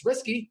it. I mean, it's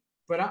risky,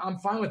 but I'm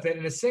fine with it.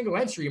 In a single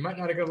entry, you might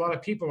not get a lot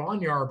of people on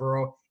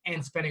Yarbrough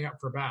and spending up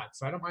for bats.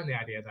 So I don't mind the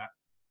idea of that.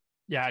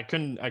 Yeah, I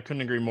couldn't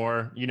agree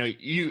more.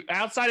 You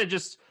outside of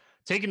just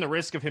taking the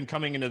risk of him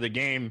coming into the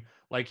game,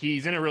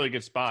 he's in a really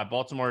good spot.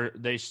 Baltimore,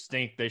 they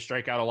stink. They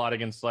strike out a lot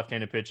against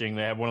left-handed pitching.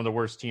 They have one of the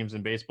worst teams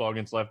in baseball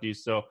against lefties.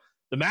 So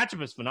the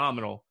matchup is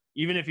phenomenal,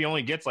 even if he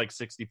only gets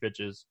 60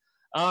 pitches.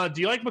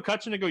 Do you like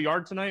McCutchen to go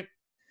yard tonight?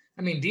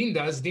 I mean, Dean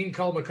does. Dean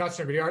called McCutchen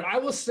to go yard. I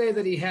will say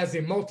that he has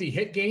a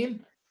multi-hit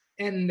game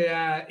and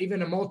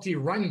even a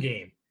multi-run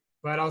game,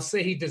 but I'll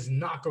say he does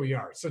not go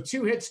yard. So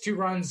 2 hits, 2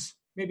 runs,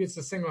 maybe it's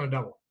a single or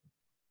double.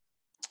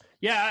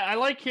 Yeah, I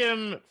like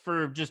him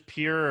for just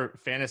pure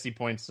fantasy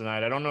points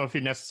tonight. I don't know if he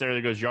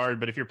necessarily goes yard,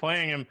 but if you're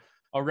playing him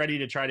already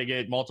to try to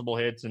get multiple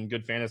hits and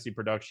good fantasy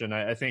production,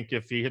 I think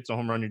if he hits a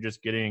home run, you're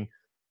just getting,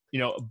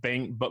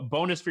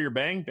 bonus for your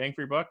bang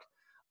for your buck.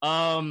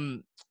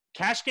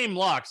 Cash game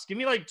locks. Give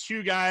me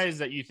 2 guys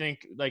that you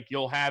think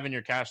you'll have in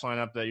your cash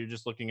lineup that you're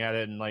just looking at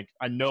it and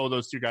I know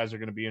those 2 guys are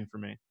going to be in for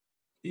me.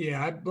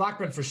 Yeah,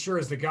 Blackman for sure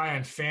is the guy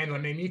on FanDuel. I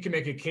mean, you can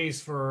make a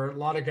case for a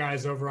lot of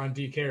guys over on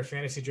DK or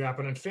FantasyDraft,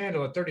 but on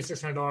FanDuel at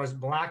 $3,600,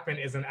 Blackman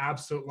is an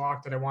absolute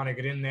lock that I want to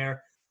get in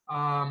there.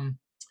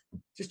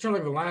 Just trying to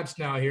look at the lineups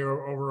now here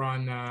over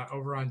on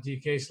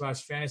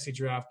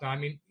DK/FantasyDraft. I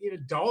mean,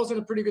 Dahl's in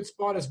a pretty good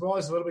spot as well.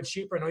 He's a little bit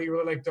cheaper. I know you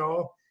really like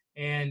Dahl.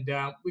 And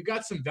we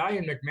got some value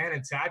in McMahon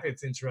and Tapia.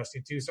 It's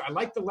interesting, too. So I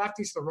like the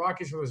lefties, the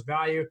Rockies for this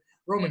value.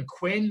 Roman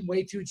Quinn,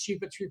 way too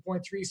cheap at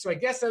 3.3. So I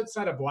guess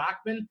outside of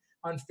Blackman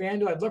on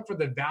FanDuel, I'd look for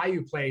the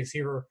value plays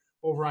here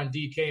over on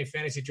DK and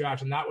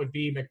FantasyDraft, and that would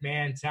be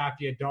McMahon,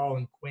 Tapia, Dahl,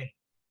 and Quinn.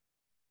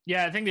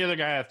 Yeah, I think the other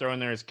guy I throw in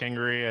there is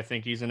Kingery. I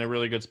think he's in a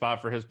really good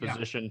spot for his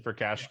position for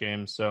cash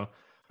games. So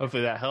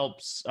hopefully that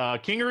helps.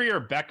 Kingery or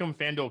Beckham,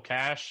 FanDuel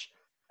cash.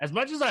 As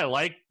much as I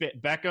like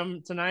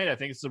Beckham tonight, I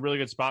think it's a really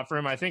good spot for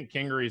him. I think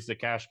Kingery is the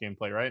cash game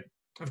play, right?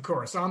 Of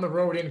course. On the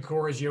road in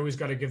cores, you always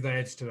got to give the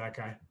edge to that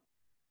guy.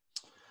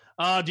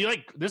 Do you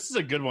like – this is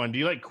a good one. Do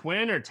you like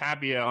Quinn or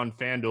Tapia on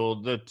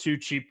FanDuel, the two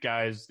cheap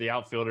guys, the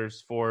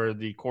outfielders for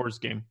the Coors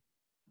game?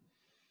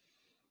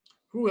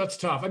 Ooh, that's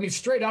tough. I mean,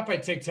 straight up,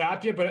 I'd take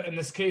Tapia, but in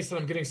this case, that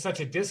I'm getting such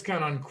a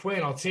discount on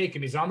Quinn, I'll take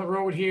him. He's on the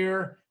road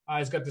here.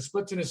 He's got the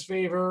splits in his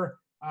favor.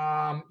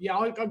 I'll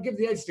give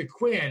the edge to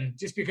Quinn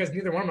just because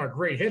neither one of them are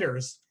great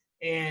hitters,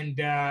 and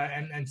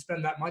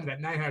spend that money,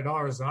 that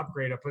 $900 as an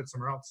upgrade. I'll put it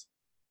somewhere else.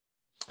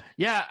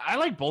 Yeah, I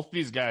like both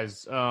these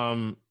guys.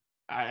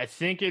 I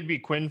think it'd be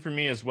Quinn for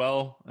me as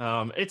well.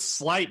 It's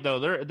slight though.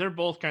 They're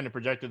both kind of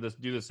projected to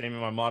do the same in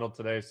my model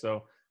today.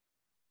 So,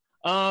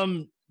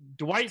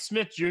 Dwight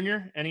Smith Jr.,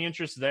 any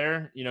interest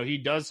there? He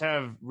does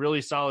have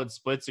really solid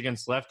splits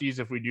against lefties.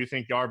 If we do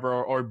think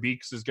Yarbrough or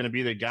Beeks is going to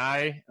be the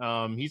guy,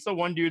 he's the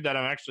one dude that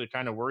I'm actually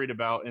kind of worried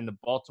about in the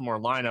Baltimore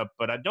lineup.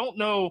 But I don't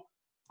know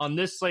on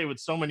this slate with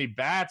so many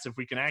bats if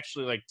we can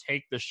actually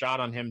take the shot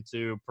on him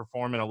to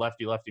perform in a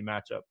lefty-lefty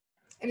matchup.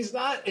 And he's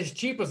not as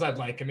cheap as I'd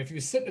like him. If he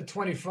was sitting at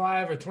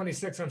 25 or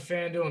 26 on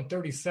FanDuel and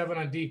 37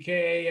 on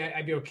DK,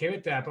 I'd be okay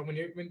with that. But when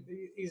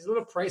he's a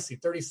little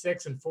pricey,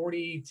 36 and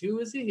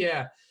 42, is he?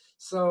 Yeah.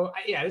 So,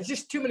 there's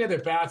just too many other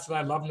bats that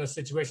I love in this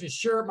situation.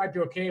 Sure, it might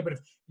be okay, but if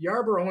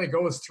Yarbrough only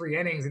goes 3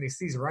 innings and he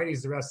sees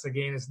righties the rest of the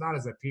game, it's not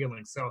as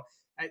appealing. So,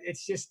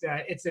 it's just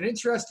it's an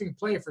interesting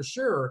play for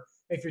sure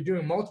if you're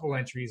doing multiple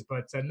entries,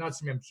 but not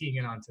something I'm keying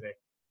in on today.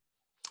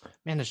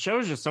 Man, the show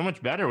is just so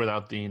much better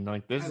without Dean.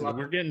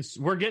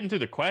 We're getting through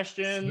the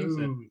questions.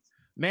 And,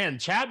 man,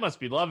 chat must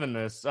be loving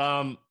this.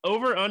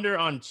 Over under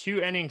on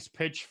 2 innings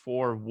pitch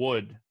for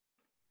Wood.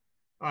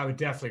 I would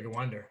definitely go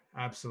under.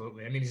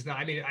 Absolutely. I mean, he's not.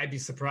 I mean, I'd be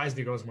surprised if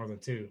he goes more than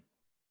 2.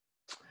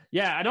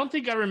 Yeah, I don't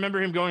think I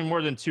remember him going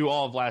more than 2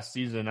 all of last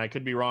season. I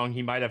could be wrong.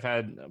 He might have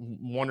had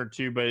 1 or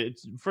 2, but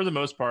for the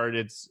most part,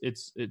 it's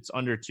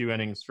under 2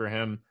 innings for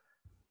him.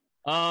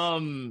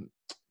 Kevin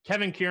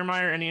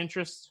Kiermaier, any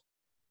interest?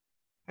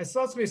 I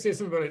saw somebody say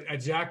something about a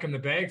jack in the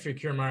bag for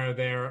Kiermaier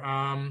there.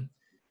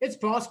 It's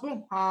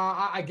possible.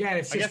 Again,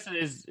 I guess it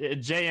is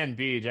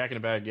JNB, Jack in the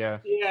Bag. Yeah.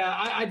 Yeah.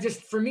 I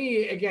just, for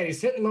me, again, he's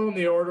hitting low in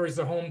the order. He's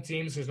a home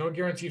team, so there's no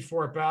guaranteed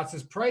 4 at bats.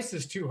 His price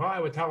is too high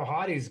with how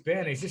hot he's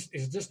been. He's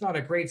just not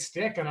a great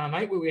stick. And on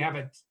night where we have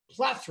a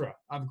plethora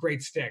of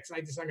great sticks,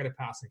 I'm going to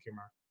pass on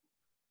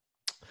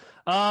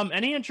Kiermaier.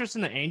 Any interest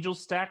in the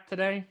Angels stack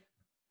today?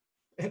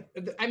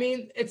 I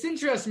mean, it's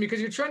interesting because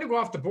you're trying to go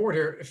off the board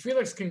here.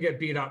 Felix can get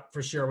beat up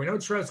for sure. We know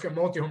Trout's got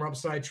multi-homer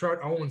upside. Trout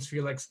owns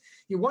Felix.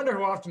 You wonder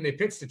how often they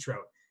pitch to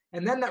Trout.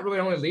 And then that really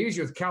only leaves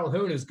you with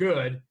Calhoun, who's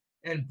good,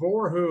 and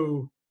Bohr,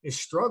 who is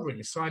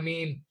struggling. So, I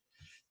mean,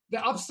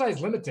 the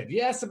upside's limited.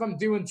 Yes, if I'm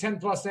doing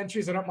 10-plus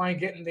entries, I don't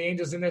mind getting the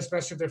Angels in there,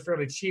 especially if they're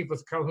fairly cheap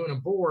with Calhoun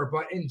and Bohr.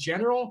 But in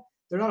general,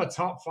 they're not a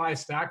top 5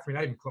 stack for me,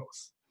 not even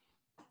close.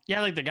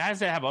 Yeah, the guys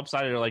that have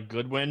upside are like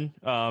Goodwin,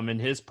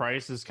 and his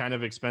price is kind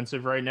of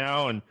expensive right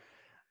now. And,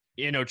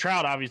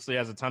 Trout obviously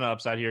has a ton of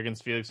upside here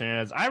against Felix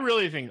Hernandez. I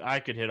really think I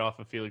could hit off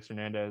of Felix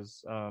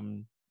Hernandez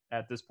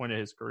at this point of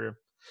his career.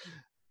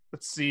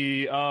 Let's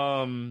see.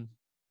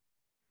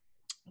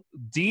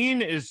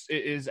 Dean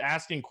is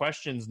asking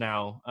questions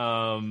now.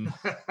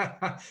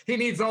 He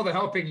needs all the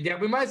help he can get.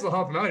 We might as well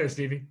help him out here,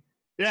 Stevie.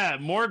 Yeah,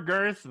 more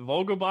girth,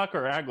 Vogelbach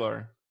or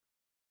Aguilar?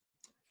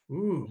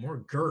 Ooh, more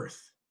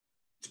girth.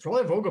 It's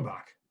probably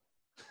Vogelbach.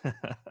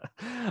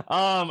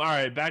 All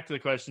right, back to the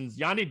questions.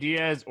 Yandy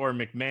Diaz or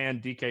McMahon,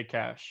 DK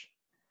Cash?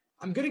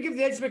 I'm going to give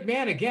the edge to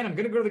McMahon again. I'm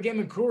going to go to the game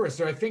in Coors.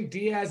 So I think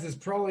Diaz is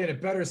probably in a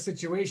better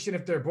situation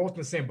if they're both in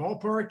the same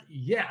ballpark.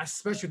 Yes,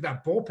 especially with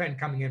that bullpen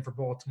coming in for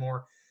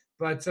Baltimore.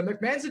 But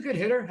McMahon's a good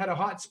hitter, had a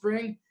hot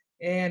spring,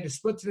 and it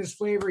splits in his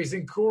flavor. He's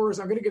in Coors.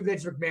 I'm going to give the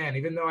edge to McMahon,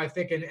 even though I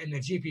think in the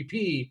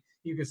GPP,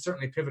 you could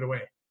certainly pivot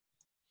away.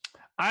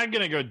 I'm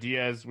going to go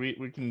Diaz.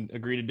 We can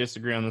agree to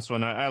disagree on this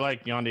one. I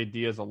like Yandy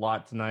Diaz a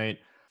lot tonight.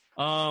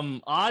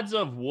 Odds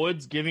of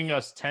Woods giving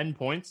us 10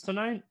 points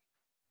tonight?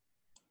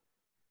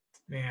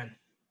 Man.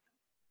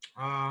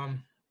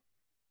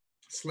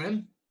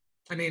 Slim.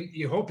 I mean,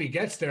 you hope he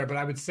gets there, but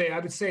I would say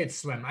it's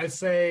slim. I'd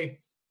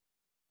say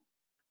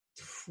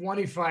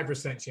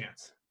 25%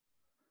 chance.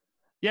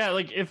 Yeah,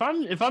 like if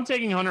I'm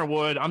taking Hunter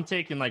Wood, I'm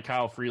taking like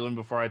Kyle Freeland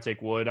before I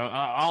take Wood.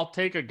 I'll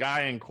take a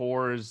guy in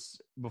Coors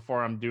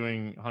before I'm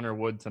doing Hunter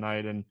Wood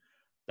tonight, and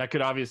that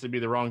could obviously be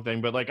the wrong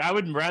thing. But like I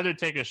would rather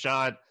take a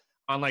shot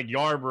on like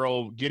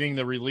Yarbrough getting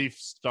the relief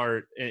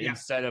start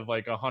instead of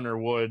like a Hunter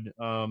Wood.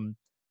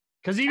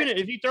 Because even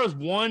if he throws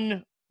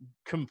one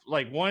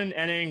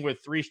inning with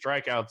 3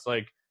 strikeouts,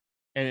 like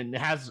and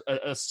has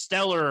a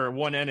stellar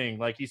 1 inning,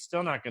 like he's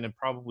still not going to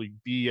probably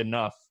be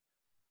enough.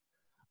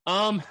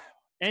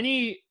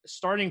 Any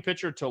starting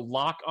pitcher to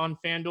lock on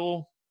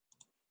FanDuel?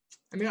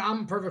 I mean,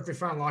 I'm perfectly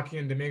fine locking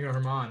in Domingo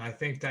Germán. I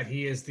think that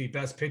he is the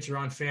best pitcher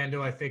on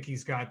FanDuel. I think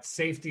he's got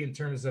safety in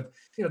terms of,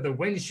 the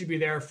wind should be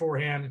there for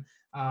him.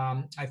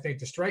 I think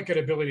the strikeout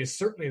ability is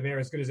certainly there,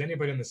 as good as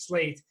anybody on the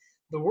slate.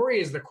 The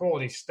worry is the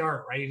quality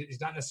start, right?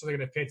 He's not necessarily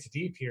going to pitch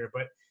deep here,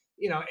 but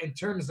in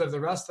terms of the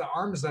rest of the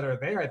arms that are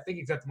there, I think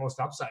he's got the most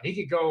upside. He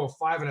could go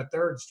 5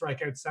 1/3,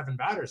 strike out 7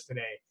 batters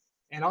today,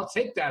 and I'll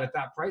take that at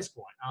that price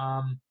point.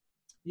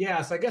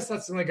 So I guess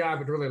that's the only guy I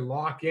would really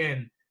lock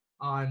in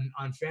on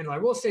FanDuel. I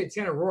will say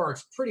Tanner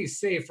Roark's pretty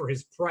safe for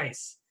his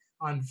price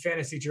on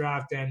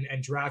FantasyDraft and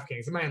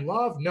DraftKings. Am I in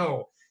love?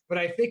 No, but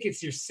I think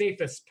it's your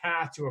safest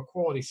path to a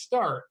quality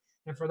start.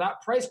 And for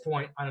that price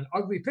point on an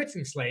ugly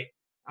pitching slate,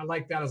 I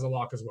like that as a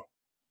lock as well.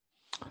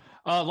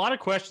 A lot of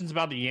questions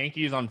about the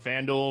Yankees on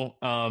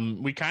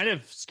FanDuel. We kind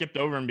of skipped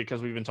over them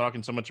because we've been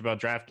talking so much about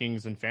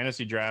DraftKings and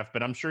Fantasy Draft,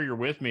 but I'm sure you're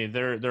with me.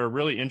 They're a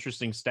really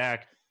interesting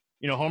stack.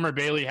 Homer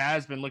Bailey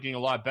has been looking a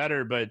lot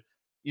better, but,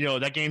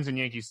 that game's in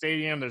Yankee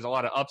Stadium. There's a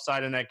lot of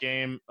upside in that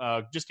game.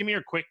 Just give me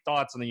your quick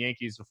thoughts on the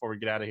Yankees before we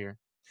get out of here.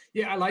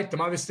 Yeah, I like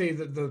them. Obviously,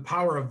 the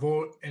power of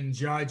Vogt and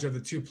Judge are the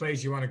 2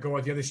 plays you want to go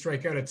with. The other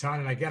strike out a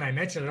ton. And again, I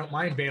mentioned I don't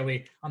mind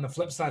Bailey on the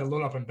flip side of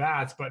load up and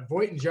bats, but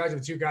Vogt and Judge are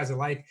the 2 guys I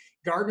like.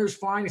 Gardner's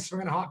fine. He's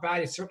swinging a hot bat.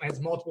 He certainly has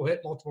multiple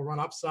hit, multiple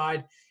run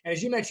upside. And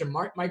as you mentioned,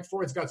 Mike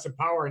Ford's got some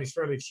power, and he's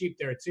fairly cheap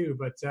there too.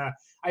 But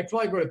I'd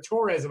probably go to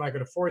Torres if I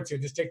could afford to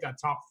and just take that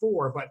top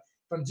 4. But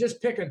if I'm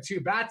just picking 2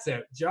 bats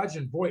out, Judge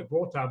and Vogt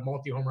both have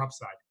multi-homer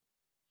upside.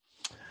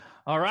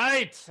 All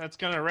right, that's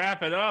going to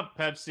wrap it up,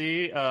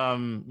 Pepsi.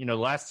 The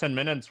last 10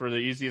 minutes were the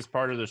easiest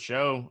part of the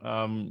show.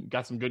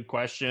 Got some good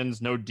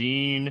questions. No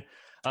Dean.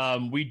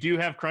 We do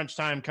have Crunch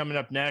Time coming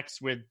up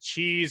next with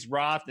Cheese,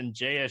 Roth, and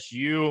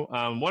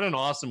JSU. What an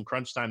awesome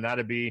Crunch Time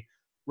that'd be.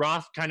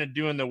 Roth kind of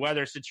doing the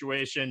weather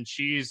situation.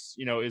 Cheese,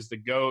 is the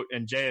GOAT,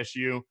 and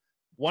JSU,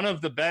 one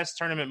of the best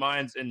tournament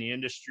minds in the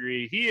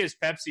industry. He is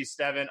Pepsi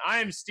Steven. I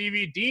am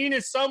Stevie. Dean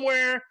is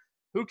somewhere.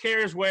 Who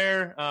cares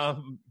where?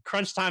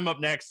 Crunch Time up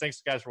next.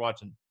 Thanks, guys, for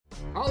watching.